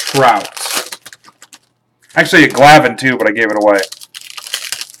 Trout. Actually, a Glavin too, but I gave it away.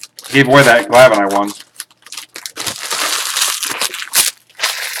 Gave away that Glavin I won.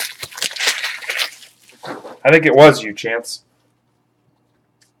 I think it was you, Chance.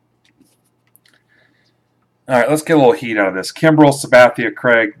 All right, let's get a little heat out of this. Kimbrel, Sabathia,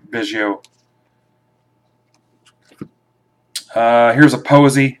 Craig, Biggio. Here's a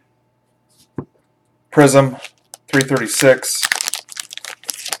Posey. Prism, 336.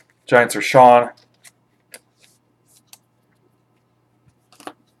 Giants are Sean.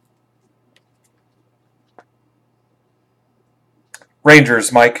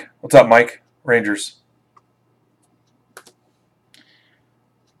 Rangers, Mike. What's up, Mike? Rangers.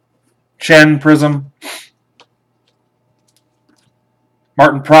 Chen, Prism.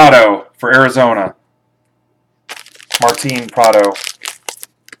 Martin Prado for Arizona. Martin Prado.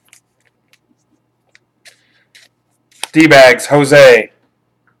 D-Bags, Jose.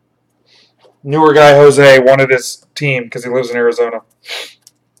 Newer guy, Jose, wanted his team because he lives in Arizona.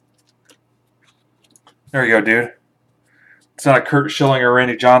 There you go, dude. It's not a Kurt Schilling or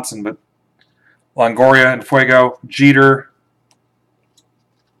Randy Johnson, but Longoria and Fuego, Jeter,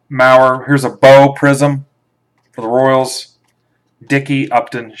 Maurer. Here's a Bo Prism for the Royals. Dickey,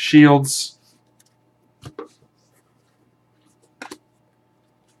 Upton, Shields.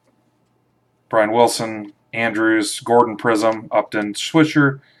 Brian Wilson, Andrews, Gordon Prism, Upton,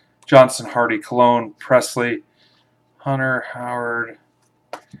 Swisher, Johnson, Hardy, Cologne, Presley, Hunter, Howard.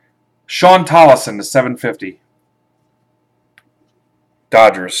 Sean Tollison to 750.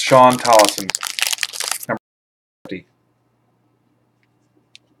 Dodgers, Sean Tollison, number 50.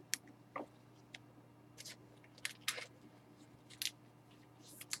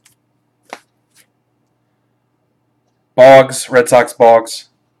 Boggs, Red Sox Boggs.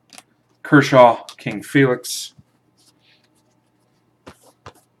 Kershaw, King Felix.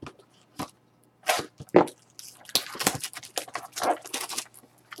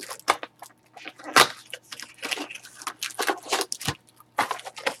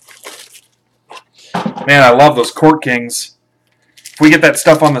 Man, I love those Court Kings. If we get that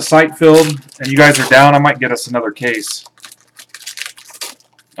stuff on the site filled and you guys are down, I might get us another case.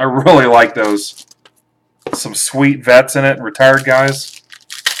 I really like those. Some sweet vets in it, retired guys.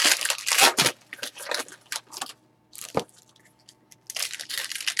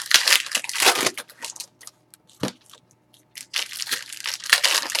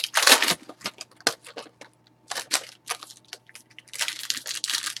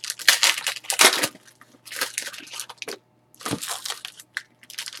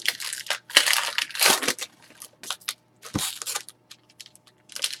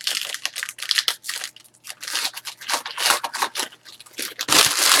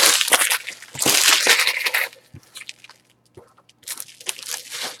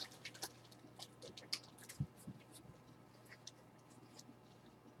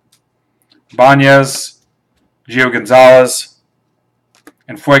 Banez, Gio Gonzalez,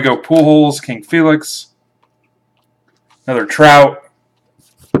 and Fuego Pujols, King Felix. Another Trout.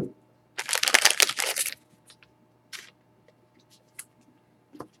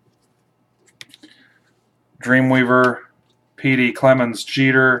 Dreamweaver, Petey, Clemens,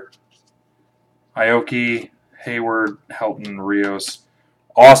 Jeter, Aoki, Hayward, Helton, Rios,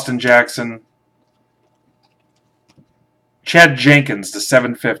 Austin Jackson, Chad Jenkins to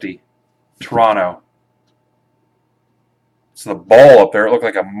 750, Toronto. So the ball up there, it looked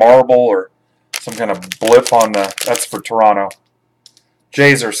like a marble or some kind of blip on the. That's for Toronto.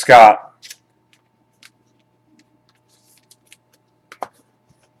 Jays or Scott.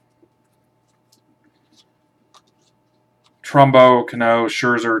 Trumbo, Cano,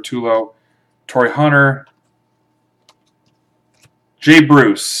 Scherzer, Tulo, Torrey Hunter, Jay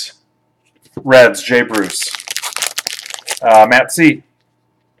Bruce. Reds, Jay Bruce. Matt C.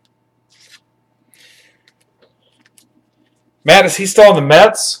 Matt, is he still on the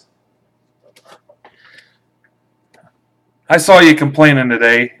Mets? I saw you complaining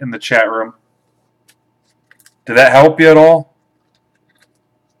today in the chat room. Did that help you at all?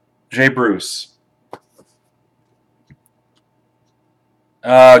 Jay Bruce.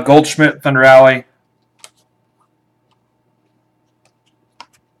 Goldschmidt, Thunder Alley.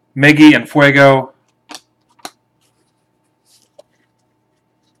 Miggy and Fuego.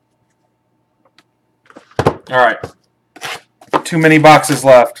 All right. Too many boxes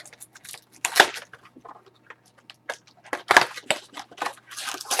left.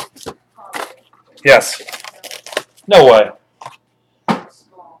 Yes. No way.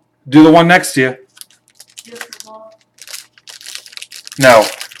 Do the one next to you. No.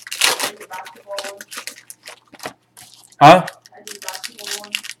 Huh?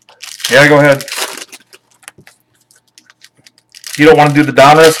 Yeah, go ahead. You don't want to do the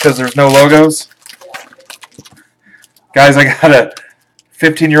Donruss because there's no logos? Guys, I got a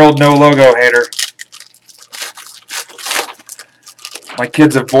 15-year-old no logo hater. My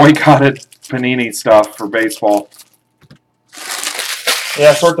kids have boycotted Panini stuff for baseball.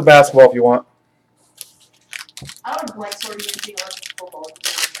 Yeah, sort the basketball if you want. I don't like sorting anything else in football.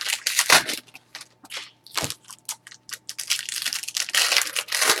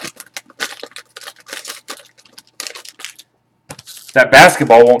 That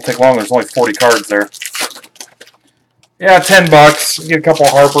basketball won't take long. There's only 40 cards there. Yeah, $10. You get a couple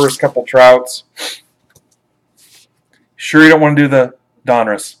Harpers, a couple Trouts. Sure you don't want to do the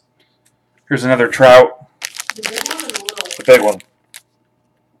Donruss? Here's another Trout. The big one or the little one? The big one.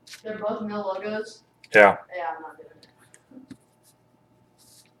 They're both no logos? Yeah. Yeah, I'm not doing it.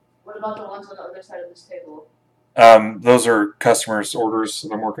 What about the ones on the other side of this table? Those are customers' orders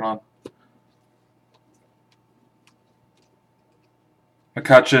that I'm working on.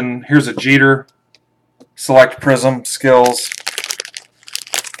 McCutcheon. Here's a Jeter. Select Prism. Skills.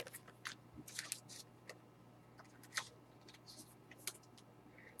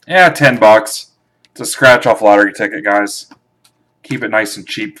 Yeah, $10. It's a scratch-off lottery ticket, guys. Keep it nice and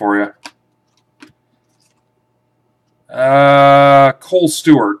cheap for you. Cole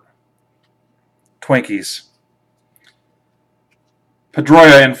Stewart. Twinkies.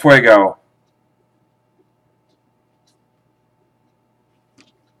 Pedroia and Fuego.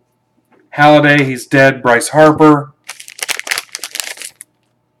 Halladay, he's dead. Bryce Harper.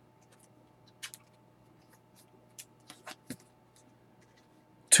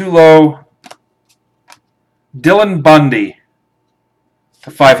 Tulo. Dylan Bundy.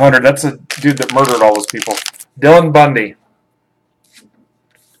 To 500. That's a dude that murdered all those people. Dylan Bundy.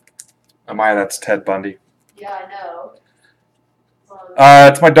 That's Ted Bundy. Yeah, I know.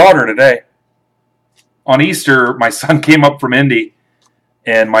 It's my daughter today. On Easter, my son came up from Indy,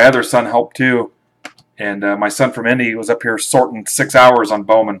 and my other son helped too. And my son from Indy was up here sorting 6 hours on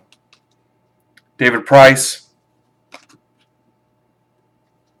Bowman. David Price.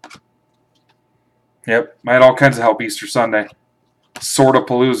 Yep, I had all kinds of help Easter Sunday.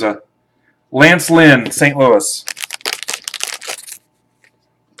 Sortapalooza. Lance Lynn, St. Louis.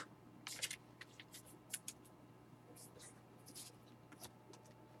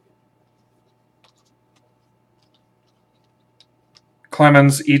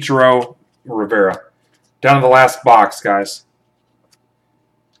 Clemens, Ichiro, Rivera. Down to the last box, guys.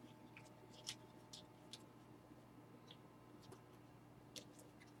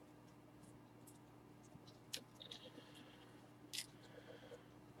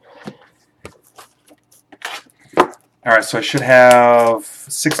 All right, so I should have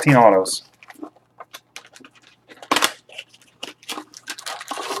 16 autos.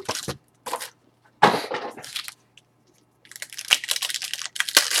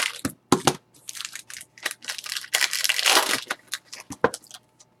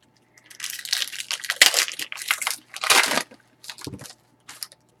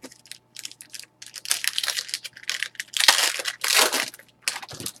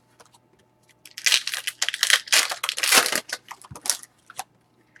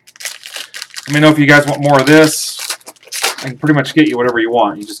 Let me know if you guys want more of this. I can pretty much get you whatever you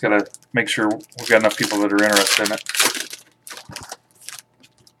want. You just got to make sure we've got enough people that are interested in it.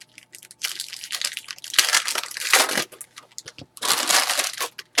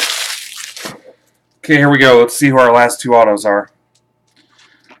 Okay, here we go. Let's see who our last two autos are.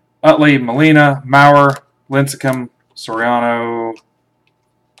 Utley, Molina, Maurer, Lincecum, Soriano,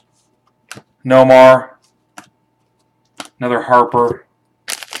 Nomar, another Harper.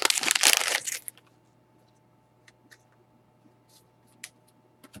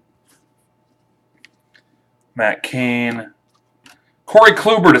 Matt Cain. Corey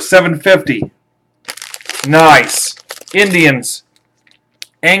Kluber to 750. Nice. Indians.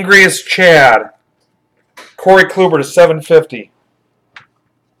 Angriest Chad. Corey Kluber to 750.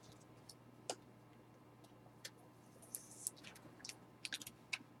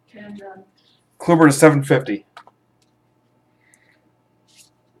 Kluber to 750.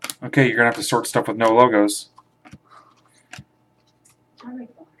 Okay, you're going to have to sort stuff with no logos.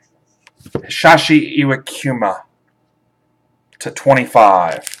 Shashi Iwakuma to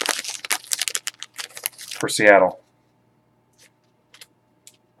 25 for Seattle.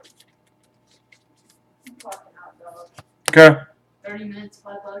 Okay. 30 minutes,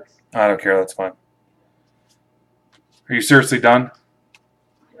 $5. I don't care. That's fine. Are you seriously done?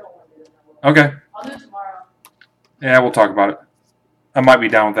 I don't want to do it. Okay. I'll do it tomorrow. Yeah, we'll talk about it. I might be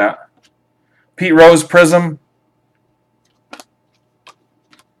down with that. Pete Rose, Prism.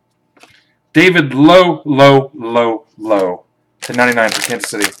 David Low to 99 for Kansas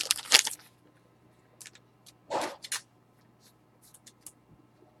City.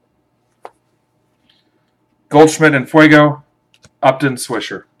 Goldschmidt and Fuego. Upton,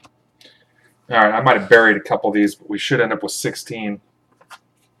 Swisher. All right, I might have buried a couple of these, but we should end up with 16.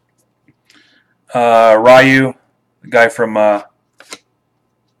 Ryu, the guy from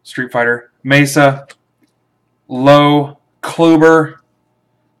Street Fighter. Mesa. Lowe, Kluber.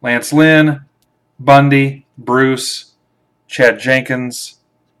 Lance Lynn, Bundy, Bruce, Chad Jenkins,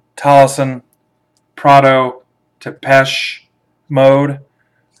 Tollison, Prado, Tepesh, Mode,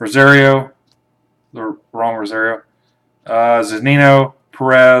 Rosario, the wrong Rosario, Zanino,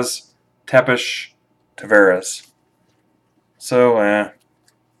 Perez, Tepesh, Tavares. So,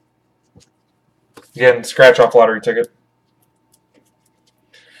 again, scratch-off lottery ticket.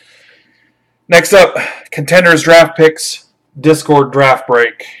 Next up, Contenders Draft Picks. Discord draft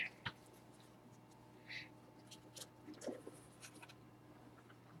break.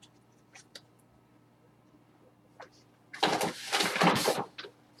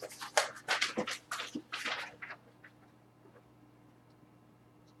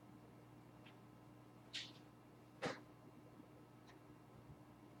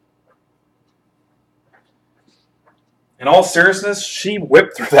 In all seriousness, she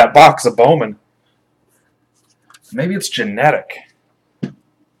whipped through that box of Bowman. Maybe it's genetic.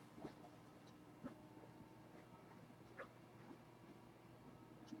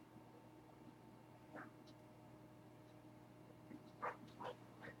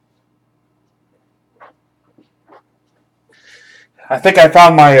 I think I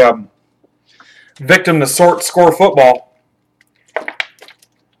found my victim to score football.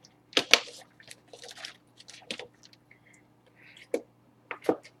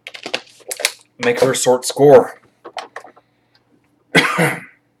 Make her sort score.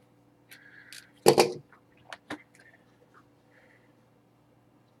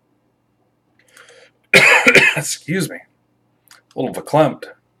 Excuse me. A little verklempt.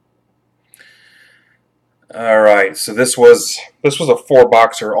 All right, so this was a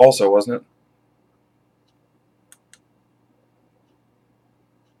 4-boxer also, wasn't it?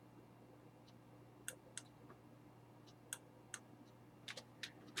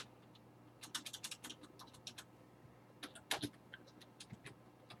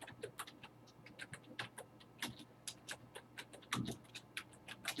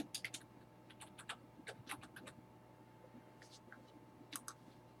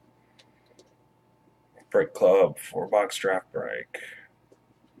 Break Club, 4-box draft break.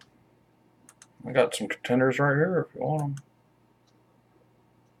 I got some contenders right here if you want them.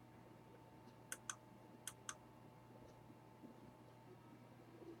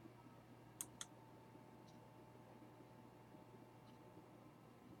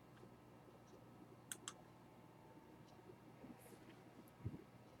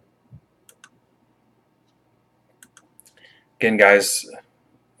 Again, guys,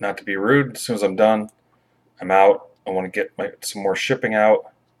 not to be rude, as soon as I'm done, I'm out. I want to get some more shipping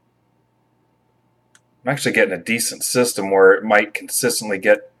out. I'm actually getting a decent system where it might consistently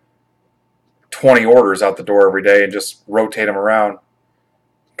get 20 orders out the door every day and just rotate them around.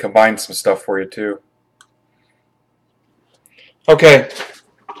 Combine some stuff for you too. Okay.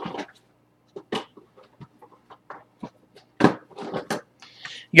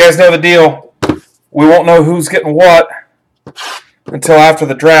 You guys know the deal. We won't know who's getting what until after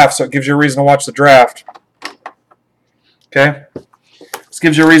the draft, so it gives you a reason to watch the draft. Okay? This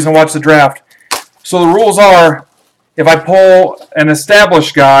gives you a reason to watch the draft. So the rules are, if I pull an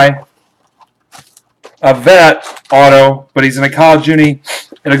established guy, a vet auto, but he's in a college uni,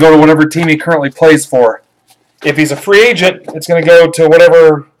 it'll go to whatever team he currently plays for. If he's a free agent, it's going to go to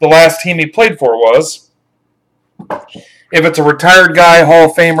whatever the last team he played for was. If it's a retired guy, Hall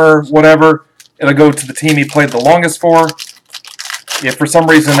of Famer, whatever, it'll go to the team he played the longest for. If for some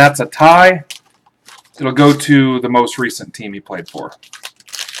reason that's a tie, it'll go to the most recent team he played for.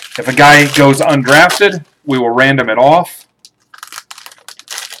 If a guy goes undrafted, we will random it off.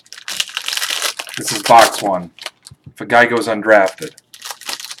 This is box one. If a guy goes undrafted.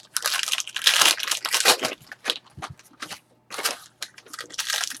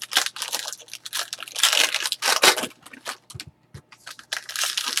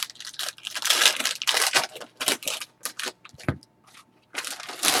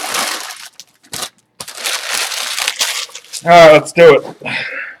 All right, let's do it.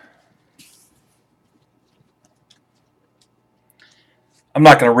 I'm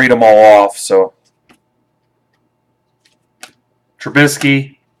not going to read them all off, so.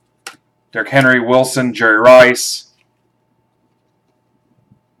 Trubisky, Derrick Henry, Wilson, Jerry Rice,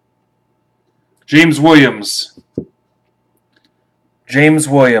 James Williams,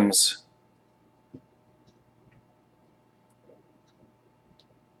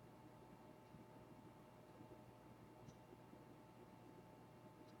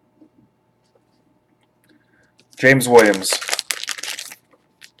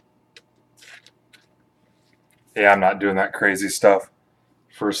 Yeah, I'm not doing that crazy stuff.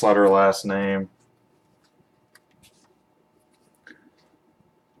 First letter, last name.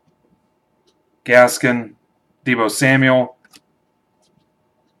 Gaskin, Deebo Samuel.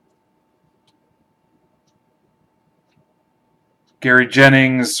 Gary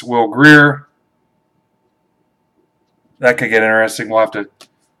Jennings, Will Greer. That could get interesting. We'll have to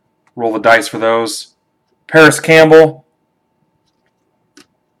roll the dice for those. Paris Campbell.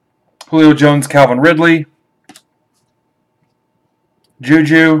 Julio Jones, Calvin Ridley.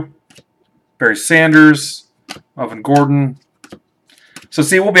 Juju, Barry Sanders, Melvin Gordon. So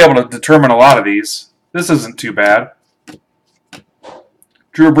see, we'll be able to determine a lot of these. This isn't too bad.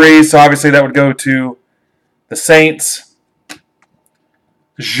 Drew Brees, so obviously that would go to the Saints.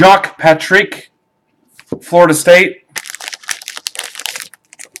 Jacques Patrick, Florida State.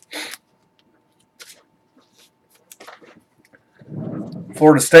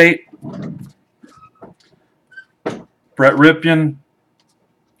 Brett Ripien.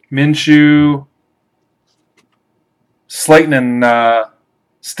 Minshew, Slayton, and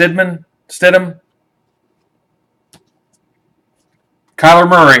Stidham. Kyler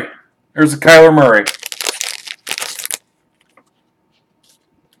Murray. There's a Kyler Murray.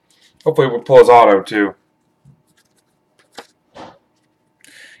 Hopefully we'll pull his auto too.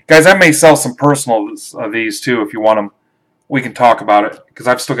 Guys, I may sell some personals of these too if you want them. We can talk about it because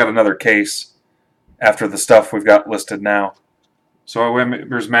I've still got another case after the stuff we've got listed now. So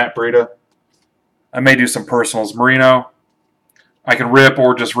there's Matt Breida. I may do some personals. Marino. I can rip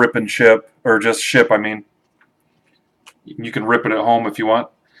or just rip and ship. Or just ship, I mean. You can rip it at home if you want.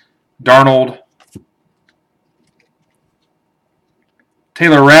 Darnold.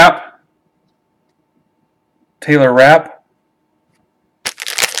 Taylor Rapp.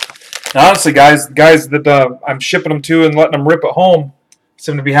 Now, honestly, guys that I'm shipping them to and letting them rip at home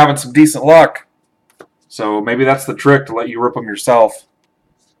seem to be having some decent luck. So maybe that's the trick, to let you rip them yourself.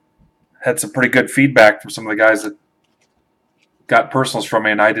 Had some pretty good feedback from some of the guys that got personals from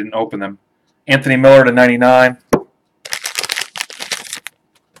me and I didn't open them. Anthony Miller to 99.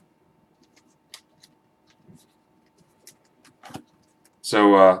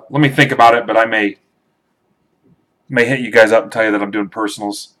 So let me think about it, but I may hit you guys up and tell you that I'm doing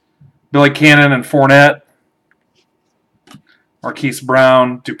personals. Billy Cannon and Fournette. Marquise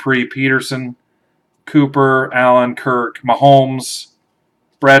Brown, Dupree, Peterson, Cooper, Allen, Kirk, Mahomes,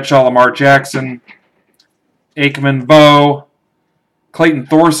 Bradshaw, Lamar Jackson, Aikman, Bo, Clayton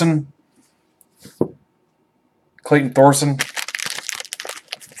Thorson.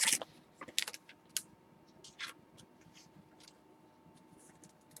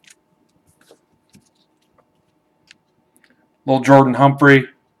 Lil Jordan Humphrey,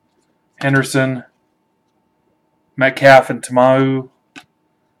 Henderson, Metcalf and Tamau,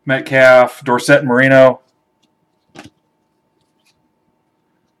 Metcalf, Dorsett and Marino,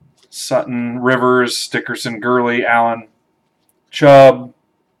 Sutton, Rivers, Dickerson, Gurley, Allen, Chubb,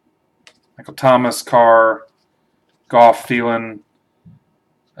 Michael Thomas, Carr, Goff, Thielen.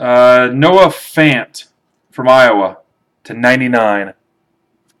 Noah Fant from Iowa to 99.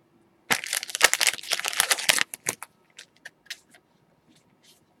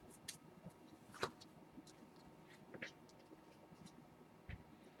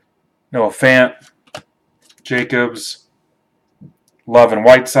 Noah Fant, Jacobs, Love and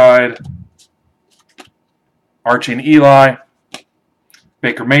Whiteside, Archie and Eli,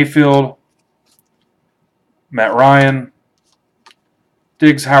 Baker Mayfield, Matt Ryan,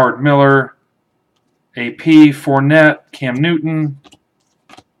 Diggs, Howard Miller, AP, Fournette, Cam Newton,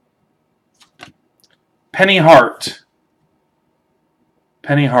 Penny Hart.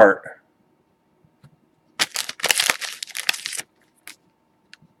 Penny Hart.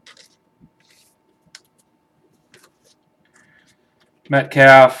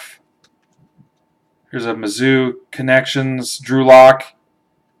 Metcalf. Here's a Mizzou Connections, Drew Lock,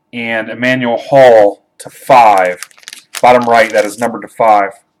 and Emmanuel Hall to 5. Bottom right, that is numbered to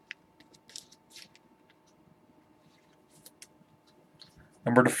 5.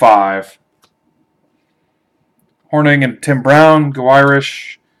 Number to 5. Horning and Tim Brown, go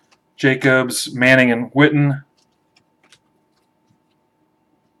Irish. Jacobs, Manning and Witten.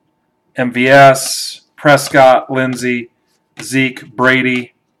 MVS, Prescott, Lindsey, Zeke,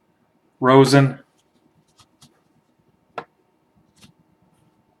 Brady, Rosen.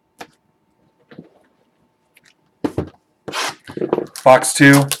 Box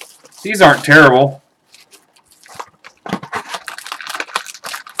 2. These aren't terrible.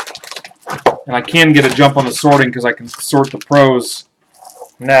 And I can get a jump on the sorting because I can sort the pros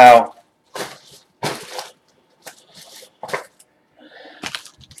now.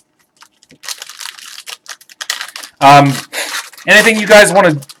 Anything you guys want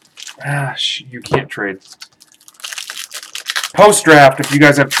to... you can't trade. Post-draft, if you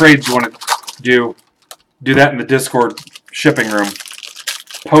guys have trades you want to do that in the Discord shipping room.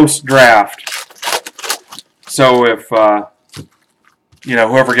 Post-draft. So if,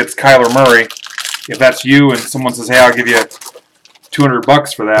 whoever gets Kyler Murray, if that's you and someone says, hey, I'll give you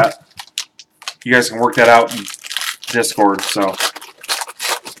 $200 for that, you guys can work that out in Discord. So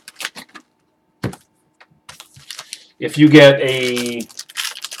if you get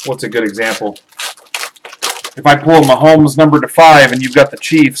what's a good example? If I pull Mahomes number to 5 and you've got the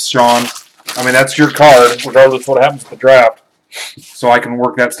Chiefs, Sean, I mean, that's your card, regardless of what happens at the draft. So I can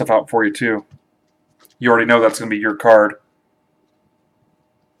work that stuff out for you, too. You already know that's going to be your card.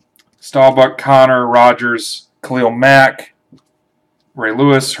 Staubach, Connor, Rogers, Khalil Mack, Ray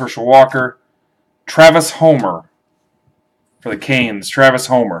Lewis, Herschel Walker, Travis Homer for the Canes. Travis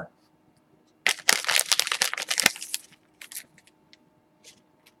Homer.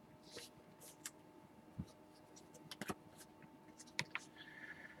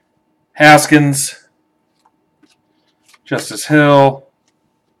 Haskins, Justice Hill,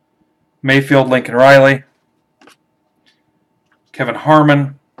 Mayfield, Lincoln Riley, Kevin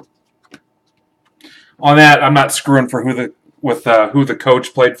Harmon. On that, I'm not screwing for who the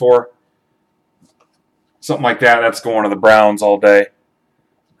coach played for. Something like that. That's going to the Browns all day.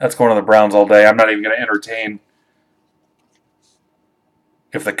 I'm not even going to entertain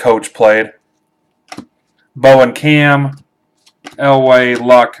if the coach played. Bo and Cam, Elway,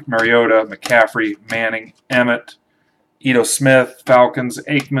 Luck, Mariota, McCaffrey, Manning, Emmett, Ito Smith, Falcons,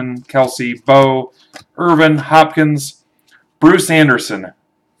 Aikman, Kelsey, Bo, Irvin, Hopkins, Bruce Anderson.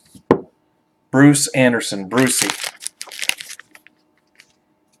 Brucey.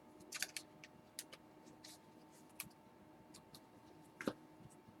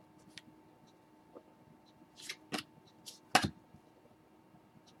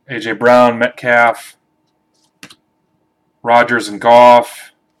 A.J. Brown, Metcalf, Rogers and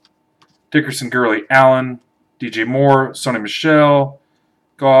Goff, Dickerson, Gurley, Allen, DJ Moore, Sony Michel,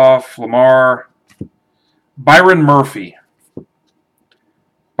 Goff, Lamar, Byron Murphy.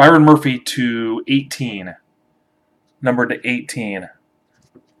 Byron Murphy to 18. Numbered to 18. I'd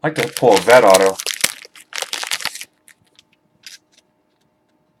like to pull a vet auto.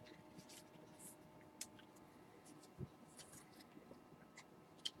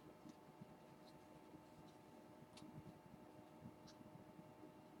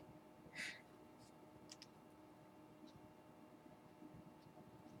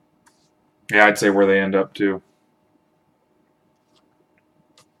 Yeah, I'd say where they end up, too.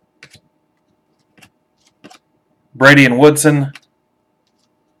 Brady and Woodson.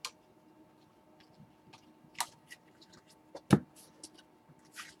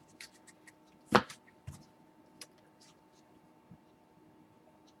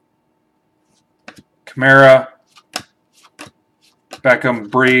 Kamara, Beckham,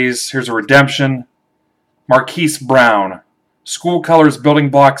 Breeze. Here's a redemption. Marquise Brown. School colors, building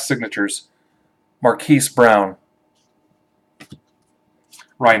blocks, signatures. Marquise Brown.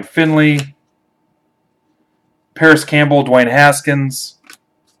 Ryan Finley. Paris Campbell, Dwayne Haskins.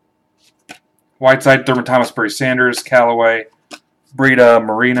 Whiteside, Thurman Thomas, Barry Sanders, Callaway, Breida,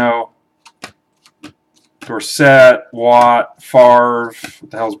 Marino, Dorsett, Watt, Favre.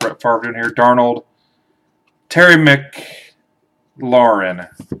 What the hell is Brett Favre doing here? Darnold. Terry McLaurin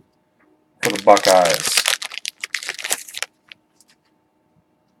for the Buckeyes.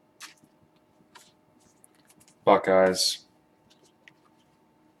 Buckeyes.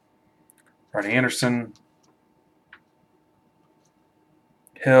 Ronnie Anderson.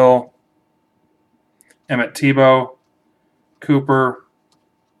 Hill. Emmett Tebow. Cooper.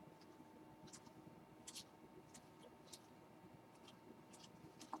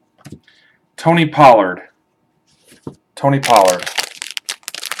 Tony Pollard. Tony Pollard.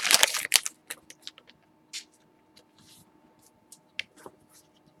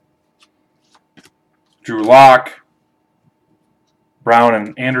 Drew Lock. Brown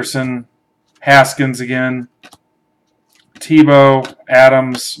and Anderson. Haskins again. Tebow.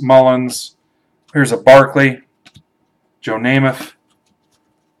 Adams. Mullins. Here's a Barkley. Joe Namath.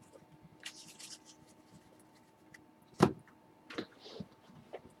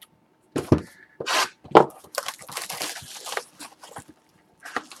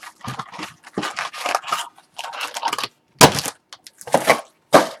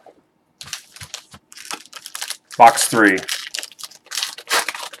 Box 3.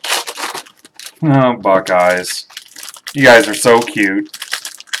 Oh, Buckeyes. You guys are so cute.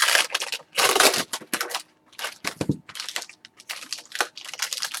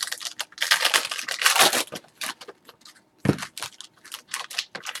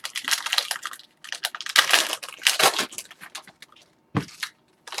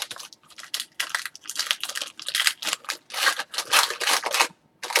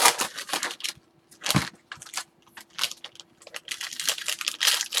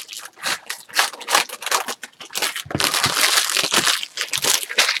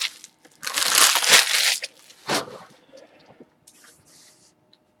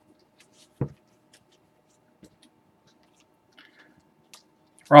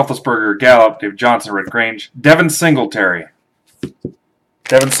 Roethlisberger, Gallup, Dave Johnson, Red Grange, Devin Singletary.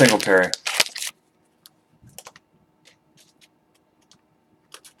 Devin Singletary.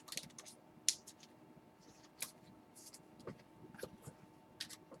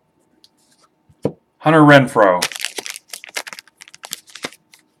 Hunter Renfrow.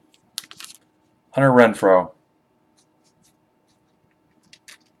 Hunter Renfrow.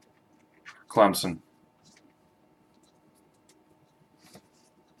 Clemson.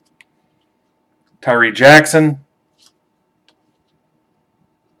 Tyree Jackson.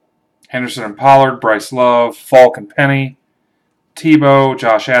 Henderson and Pollard. Bryce Love. Falk and Penny. Tebow.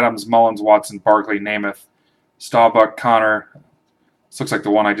 Josh Adams. Mullins. Watson. Barkley. Namath. Staubach. Connor. This looks like the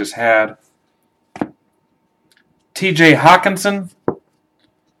one I just had. TJ Hawkinson.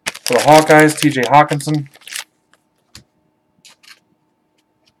 For the Hawkeyes, TJ Hawkinson.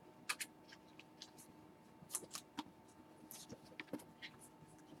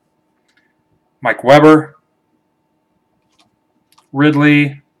 Mike Weber.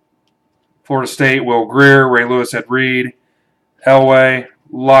 Ridley. Florida State, Will Greer. Ray Lewis, Ed Reed. Elway.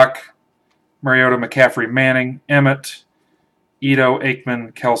 Luck. Mariota, McCaffrey, Manning. Emmett. Ito,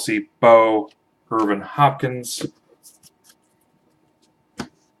 Aikman, Kelsey, Bowe, Irvin Hopkins.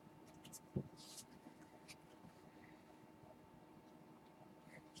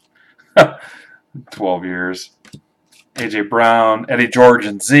 $12 years. A.J. Brown, Eddie George,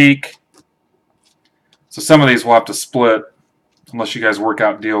 and Zeke. So some of these we'll have to split unless you guys work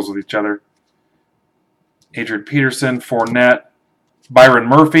out deals with each other. Adrian Peterson, Fournette, Byron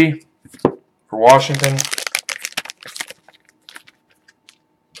Murphy for Washington.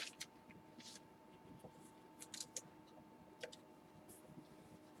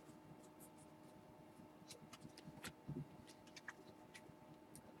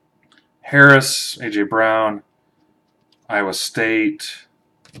 Harris, A.J. Brown, Iowa State,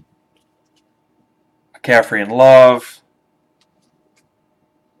 McCaffrey and Love,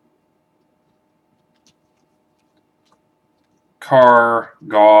 Carr,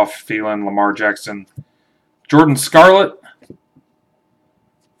 Goff, Thielen, Lamar Jackson, Jordan Scarlett.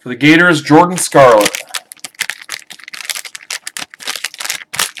 For the Gators, Jordan Scarlett.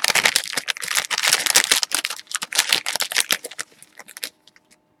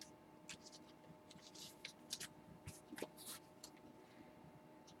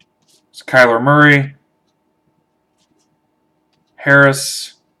 Kyler Murray,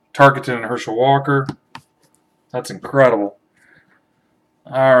 Harris, Tarkenton, and Herschel Walker. That's incredible.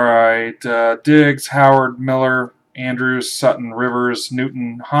 All right. Diggs, Howard, Miller, Andrews, Sutton, Rivers,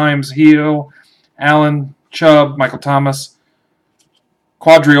 Newton, Himes, Heel, Allen, Chubb, Michael Thomas,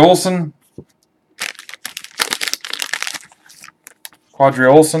 Quadri Olson,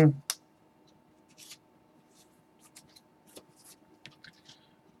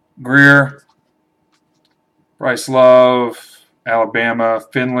 Greer, Bryce Love, Alabama,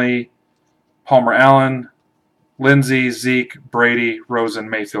 Finley, Palmer Allen, Lindsey, Zeke, Brady, Rosen,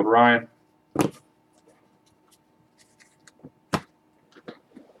 Mayfield, Ryan.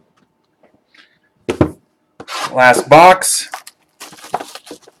 Last box.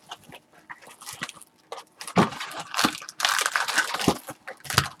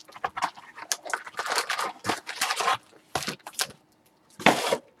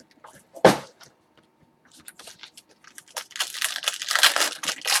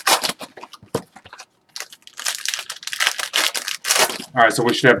 All right, so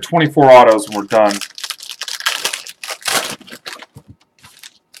we should have 24 autos when we're done.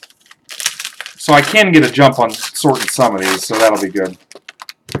 So I can get a jump on sorting some of these, so that'll be good.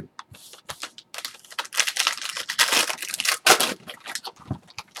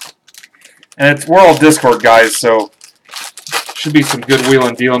 And we're all Discord guys, so should be some good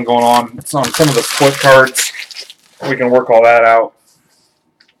wheeling dealing going on. It's on some of the split cards. We can work all that out.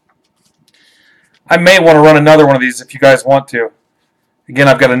 I may want to run another one of these if you guys want to. Again,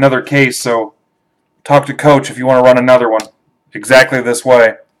 I've got another case, so talk to Coach if you want to run another one. Exactly this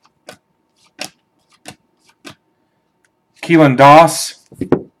way. Keelan Doss. Let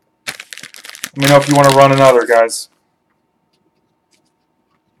me know if you want to run another, guys.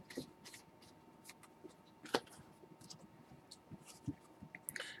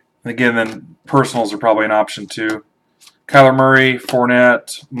 And again, then personals are probably an option too. Kyler Murray,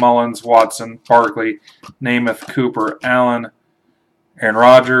 Fournette, Mullins, Watson, Barkley, Namath, Cooper, Allen, Aaron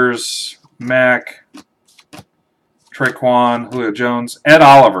Rodgers, Mack, Traquan, Julio Jones, Ed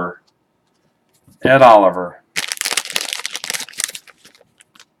Oliver.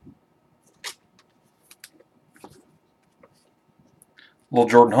 Little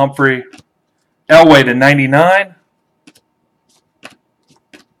Jordan Humphrey. Elway to 99.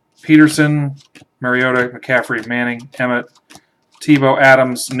 Peterson, Mariota, McCaffrey, Manning, Emmett, Tebow,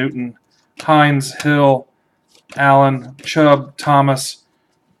 Adams, Newton, Hines, Hill, Allen, Chubb, Thomas,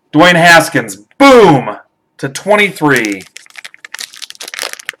 Dwayne Haskins. Boom! To 23.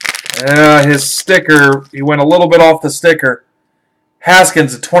 His sticker, he went a little bit off the sticker.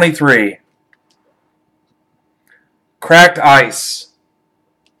 Haskins at 23. Cracked ice.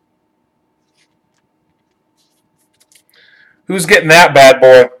 Who's getting that bad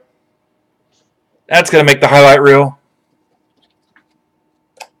boy? That's going to make the highlight reel.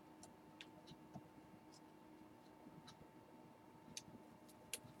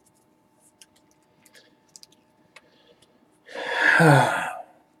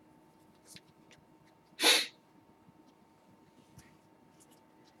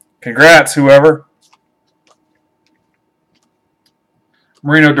 Congrats, whoever.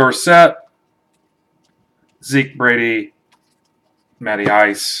 Marino Dorsett, Zeke Brady, Matty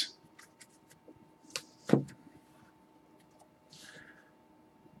Ice.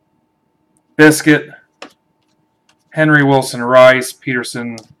 Biscuit, Henry Wilson Rice,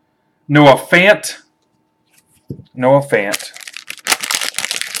 Peterson, Noah Fant.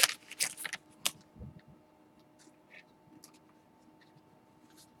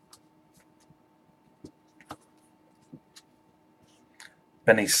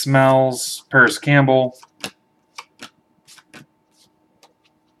 Benny Smells, Paris Campbell.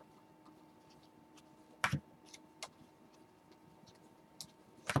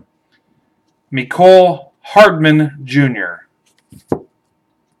 Mecole Hardman Jr. from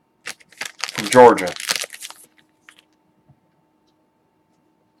Georgia.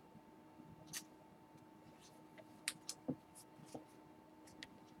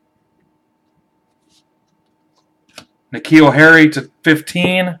 N'Keal Harry to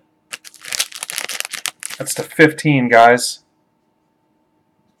 15. That's to 15, guys.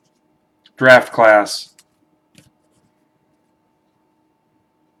 Draft class.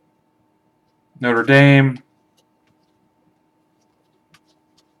 Notre Dame.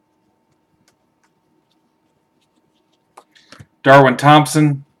 Darwin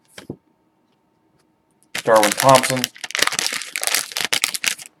Thompson.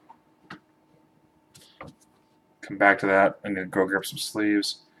 Come back to that. I'm going to go grab some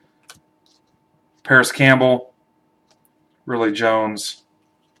sleeves. Paris Campbell. Riley Jones.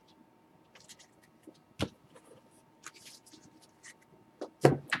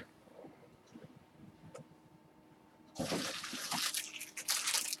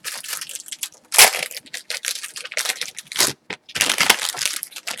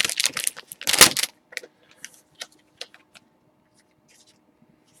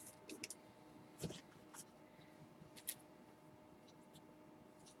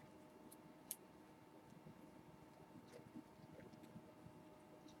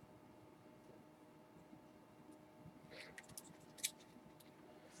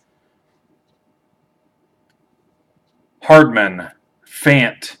 Hardman,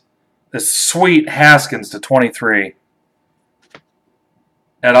 Fant, this sweet Haskins to 23.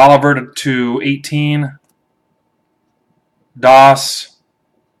 Ed Oliver to 18. Doss,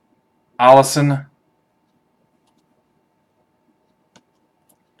 Allison,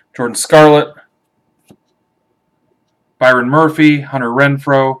 Jordan Scarlett, Byron Murphy, Hunter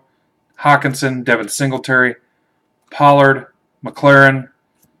Renfrow, Hawkinson, Devin Singletary, Pollard, McLaren,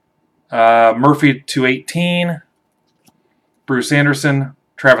 Murphy to 18, Bruce Anderson,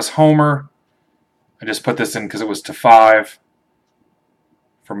 Travis Homer. I just put this in because it was to 5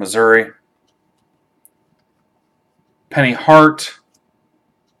 for Missouri. Penny Hart,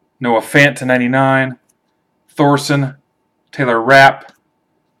 Noah Fant to 99, Thorson, Taylor Rapp,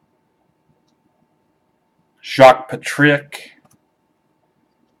 Jacques Patrick,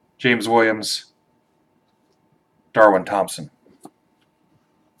 James Williams, Darwin Thompson.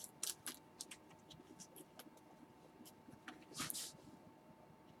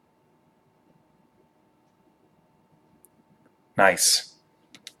 Nice.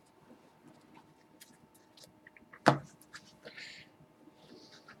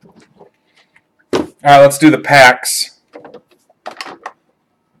 All right, let's do the packs.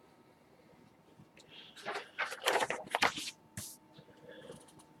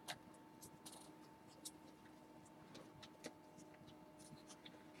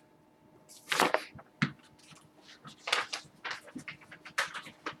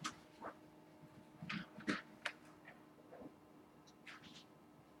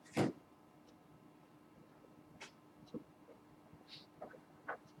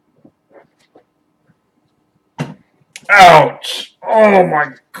 Ouch! Oh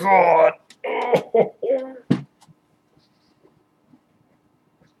my God! Oh.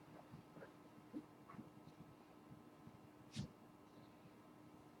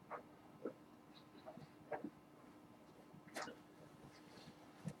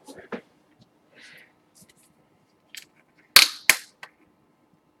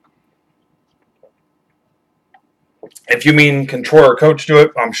 If you mean can Troy or Coach do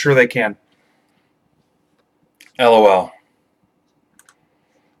it, I'm sure they can. LOL.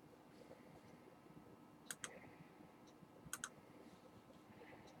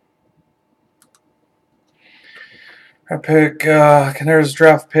 I pick Canaris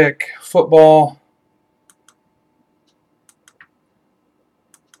draft pick, football.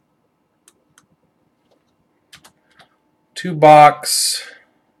 Two box.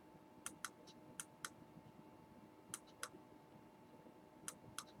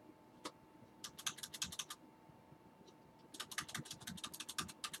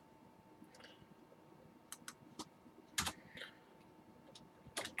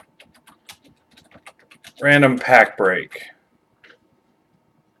 Random pack break.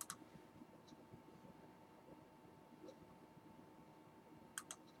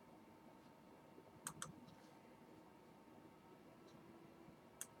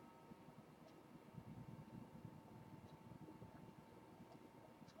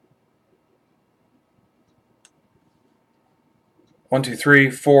 One, 2,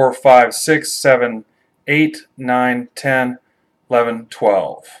 3, 4, 5, 6, 7, 8, 9, 10, 11,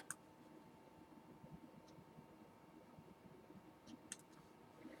 12.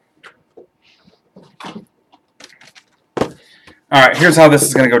 All right, here's how this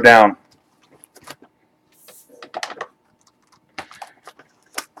is going to go down.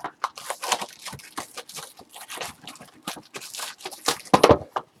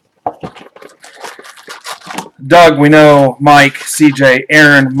 Doug, we know, Mike, CJ,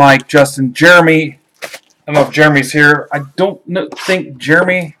 Aaron, Mike, Justin, Jeremy. I don't know if Jeremy's here. I don't think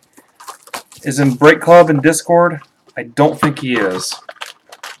Jeremy is in Break Club and Discord. I don't think he is.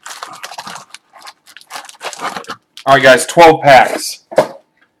 All right, guys, 12 packs.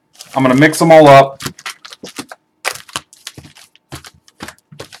 I'm going to mix them all up.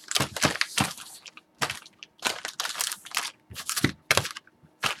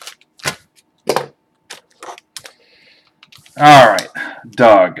 All right,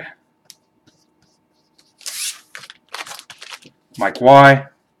 Doug. Mike Y.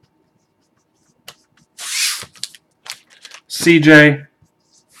 CJ.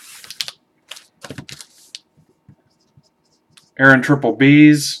 Aaron Triple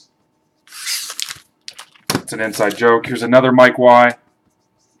B's. It's an inside joke. Here's another Mike Y.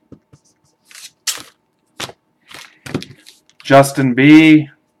 Justin B.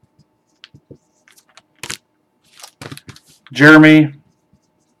 Jeremy.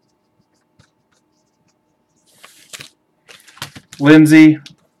 Lindsay,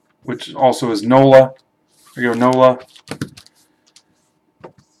 which also is Nola. There you go, Nola.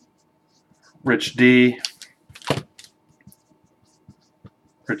 Rich D.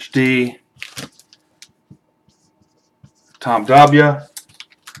 Rich D. Tom W.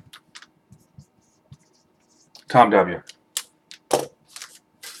 Tom W.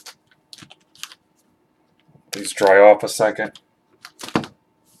 These dry off a second.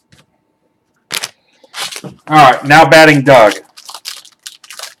 All right, now batting Doug.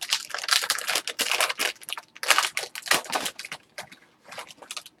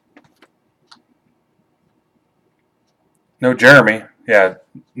 No Jeremy. Yeah,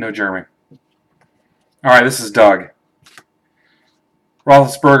 no Jeremy. All right, this is Doug.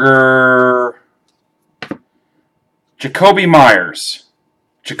 Roethlisberger. Jacoby Myers.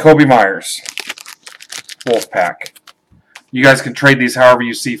 Jacoby Myers. Wolfpack. You guys can trade these however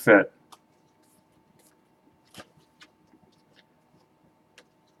you see fit.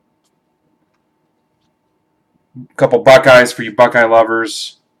 A couple Buckeyes for you Buckeye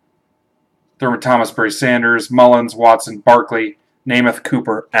lovers. Thurman Thomas, Barry Sanders, Mullins, Watson, Barkley, Namath,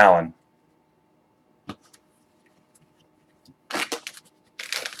 Cooper, Allen.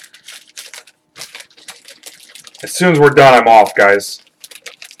 As soon as we're done, I'm off, guys.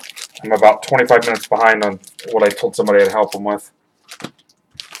 I'm about 25 minutes behind on what I told somebody I'd help them with.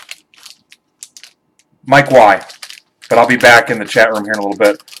 Mike Y. But I'll be back in the chat room here in a little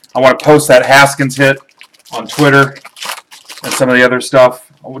bit. I want to post that Haskins hit on Twitter and some of the other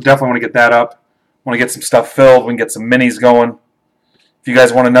stuff. I definitely want to get that up. I want to get some stuff filled. We can get some minis going. If you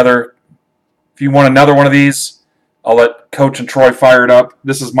guys want another, one of these, I'll let Coach and Troy fire it up.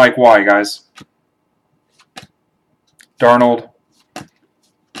 This is Mike Y, guys. Darnold. But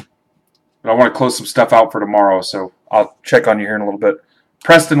I want to close some stuff out for tomorrow, so I'll check on you here in a little bit.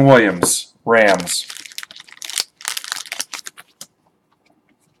 Preston Williams, Rams.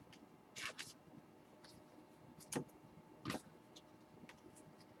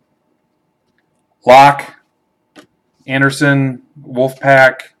 Locke, Anderson,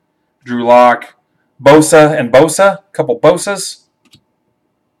 Wolfpack, Drew Lock, Bosa and Bosa, a couple Bosas.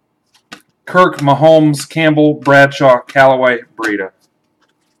 Kirk, Mahomes, Campbell, Bradshaw, Callaway, Breida.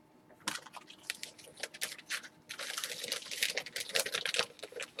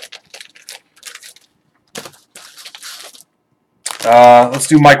 Let's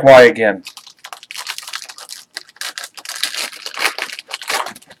do Mike Y again.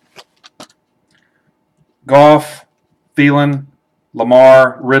 Goff, Thielen,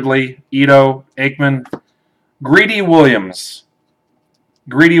 Lamar, Ridley, Ito, Aikman, Greedy Williams.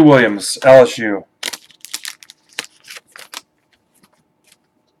 Greedy Williams, LSU.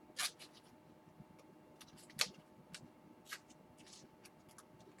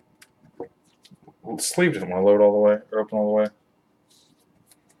 Well, the sleeve didn't want to load all the way, or open all the way.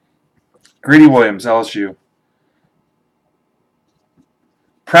 Greedy Williams, LSU.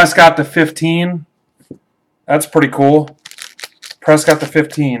 Prescott to 15. That's pretty cool. Prescott to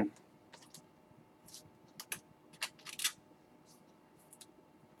 15.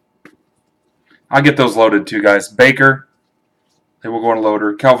 I'll get those loaded too, guys. Baker. They will go in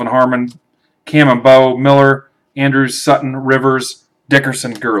loader. Kelvin Harmon. Cam and Bo. Miller. Andrews. Sutton. Rivers.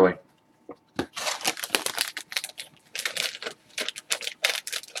 Dickerson. Gurley.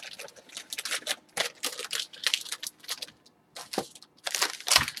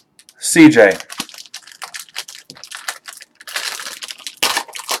 CJ.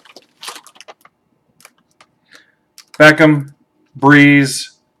 Beckham,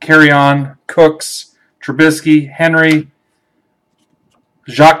 Breeze, Carry-On, Cooks, Trubisky, Henry,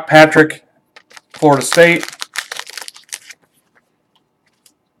 Jacques Patrick, Florida State.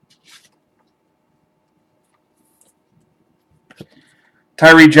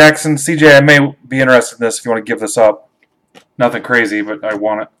 Tyree Jackson, CJ, I may be interested in this if you want to give this up. Nothing crazy, but I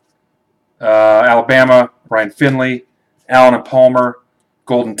want it. Alabama, Ryan Finley, Allen and Palmer,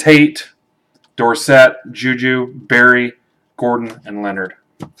 Golden Tate, Dorsett, Juju, Barry, Gordon, and Leonard.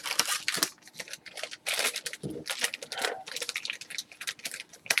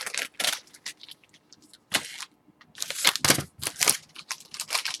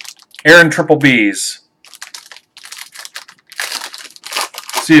 Aaron Triple B's.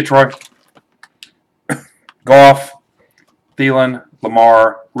 See you, Troy. Goff, Thielen,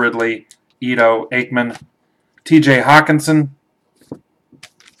 Lamar, Ridley, Ito, Aikman, TJ Hawkinson,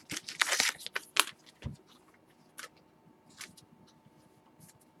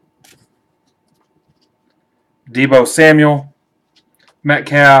 Debo Samuel,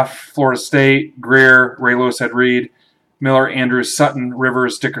 Metcalf, Florida State, Greer, Ray Lewis Head Reed, Miller, Andrews, Sutton,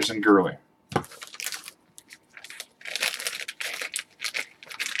 Rivers, Dickerson, Gurley.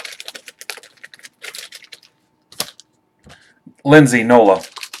 Lindsey, Nola.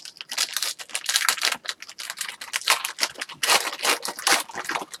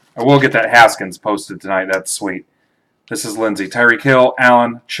 I will get that Haskins posted tonight. That's sweet. This is Lindsay. Tyreek Hill,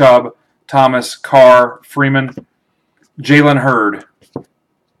 Allen, Chubb, Thomas, Carr, Freeman, Jalen Hurd.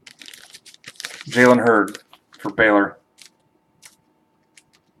 Jalen Hurd for Baylor.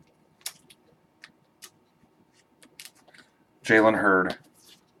 Jalen Hurd.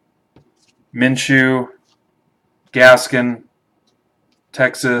 Minshew, Gaskin,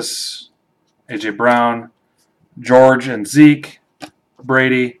 Texas, A.J. Brown, George and Zeke,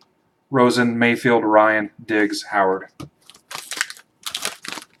 Brady, Rosen, Mayfield, Ryan, Diggs, Howard.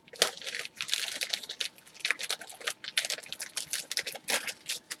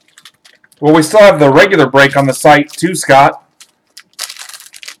 Well, we still have the regular break on the site too, Scott.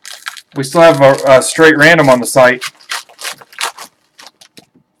 We still have a straight random on the site.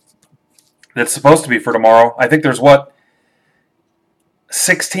 That's supposed to be for tomorrow. I think there's,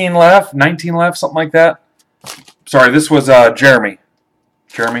 16 left? 19 left? Something like that? Sorry, this was Jeremy.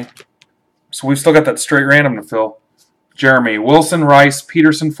 Jeremy. So we've still got that straight random to fill. Jeremy. Wilson, Rice,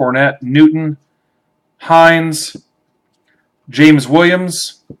 Peterson, Fournette, Newton, Hines, James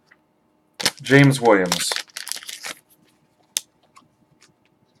Williams. James Williams.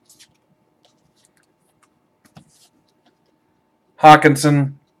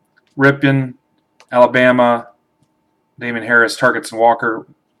 Hawkinson, Ripken, Alabama, Damon Harris, Targets and Walker,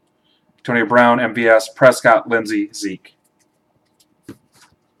 Antonio Brown, MVS, Prescott, Lindsey, Zeke.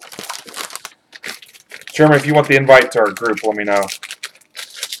 Jeremy, if you want the invite to our group, let me know.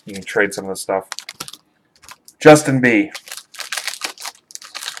 You can trade some of this stuff. Justin B.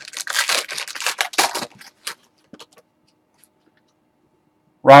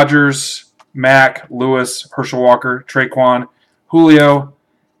 Rogers, Mack, Lewis, Herschel Walker, Traquan, Julio,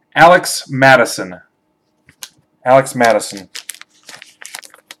 Alex Madison. Alex Madison.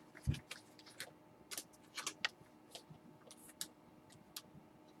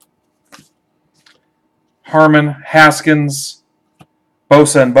 Harmon, Haskins,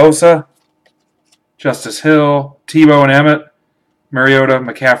 Bosa and Bosa, Justice Hill, Tebow and Emmett, Mariota,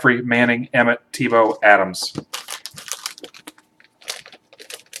 McCaffrey, Manning, Emmett, Tebow, Adams.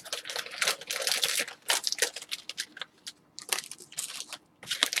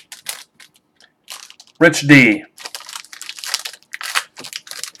 Rich D.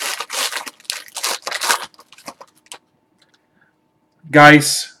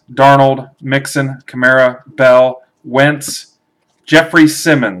 Geis, Darnold, Mixon, Kamara, Bell, Wentz, Jeffrey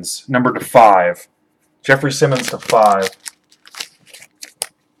Simmons, number to 5. Jeffrey Simmons to 5.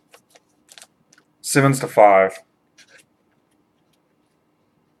 Simmons to 5.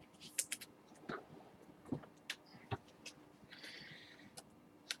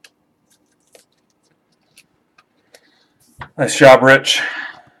 Nice job, Rich.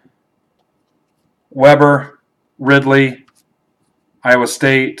 Weber, Ridley, Iowa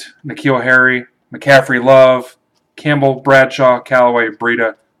State, N'Keal Harry, McCaffrey, Love, Campbell, Bradshaw, Callaway,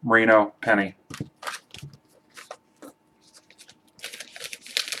 Breida, Marino, Penny.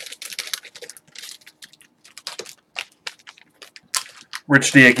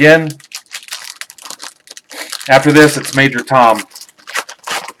 Rich D again. After this, it's Major Tom.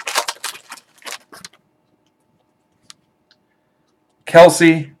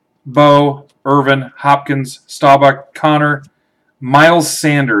 Kelsey, Bo, Irvin, Hopkins, Staubach, Connor, Miles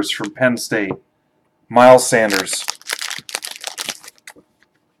Sanders from Penn State. Miles Sanders.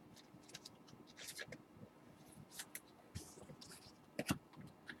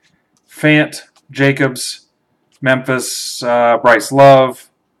 Fant, Jacobs, Memphis, Bryce Love,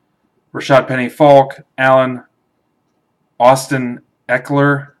 Rashad Penny, Falk, Allen, Austin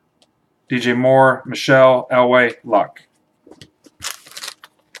Eckler, DJ Moore, Michelle, Elway, Luck.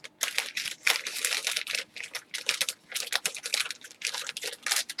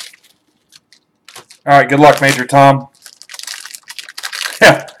 All right, good luck, Major Tom.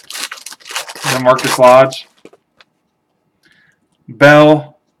 Yeah. Marcus Lodge.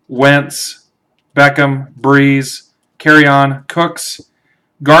 Bell, Wentz, Beckham, Breeze, Carry-On, Cooks,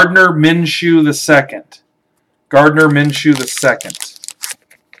 Gardner Minshew II. Gardner Minshew II.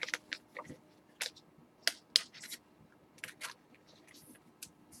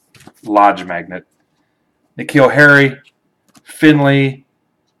 Lodge Magnet. N'Keal Harry, Finley,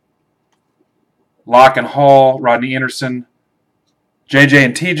 Locke and Hall, Rodney Anderson, JJ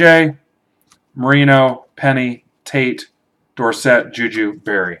and TJ, Marino, Penny, Tate, Dorsett, Juju,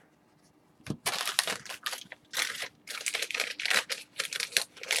 Berry.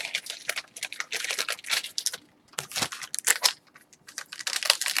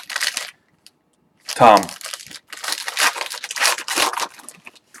 Tom.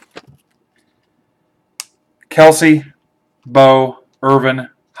 Kelsey, Bo, Irvin,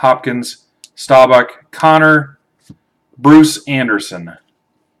 Hopkins, Staubach, Connor, Bruce Anderson.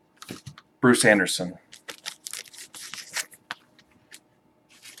 Bruce Anderson.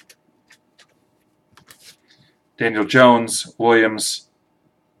 Daniel Jones, Williams,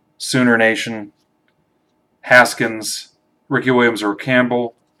 Sooner Nation, Haskins, Ricky Williams or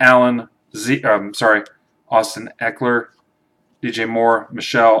Campbell, Allen, Austin Eckler, DJ Moore,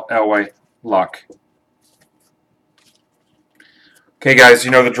 Michelle, Elway, Luck. Okay, guys,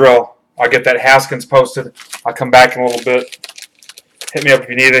 you know the drill. I'll get that Haskins posted. I'll come back in a little bit. Hit me up if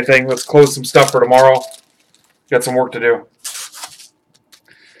you need anything. Let's close some stuff for tomorrow. Got some work to do.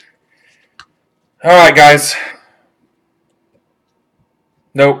 All right, guys.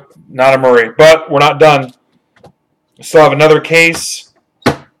 Nope, not a Murray. But we're not done. I still have another case,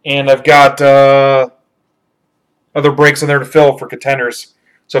 and I've got other breaks in there to fill for contenders.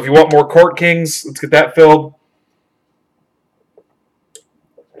 So if you want more Court Kings, let's get that filled.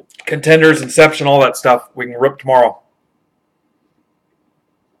 Contenders, Inception, all that stuff. We can rip tomorrow.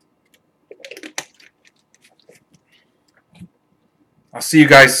 I'll see you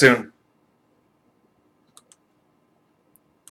guys soon.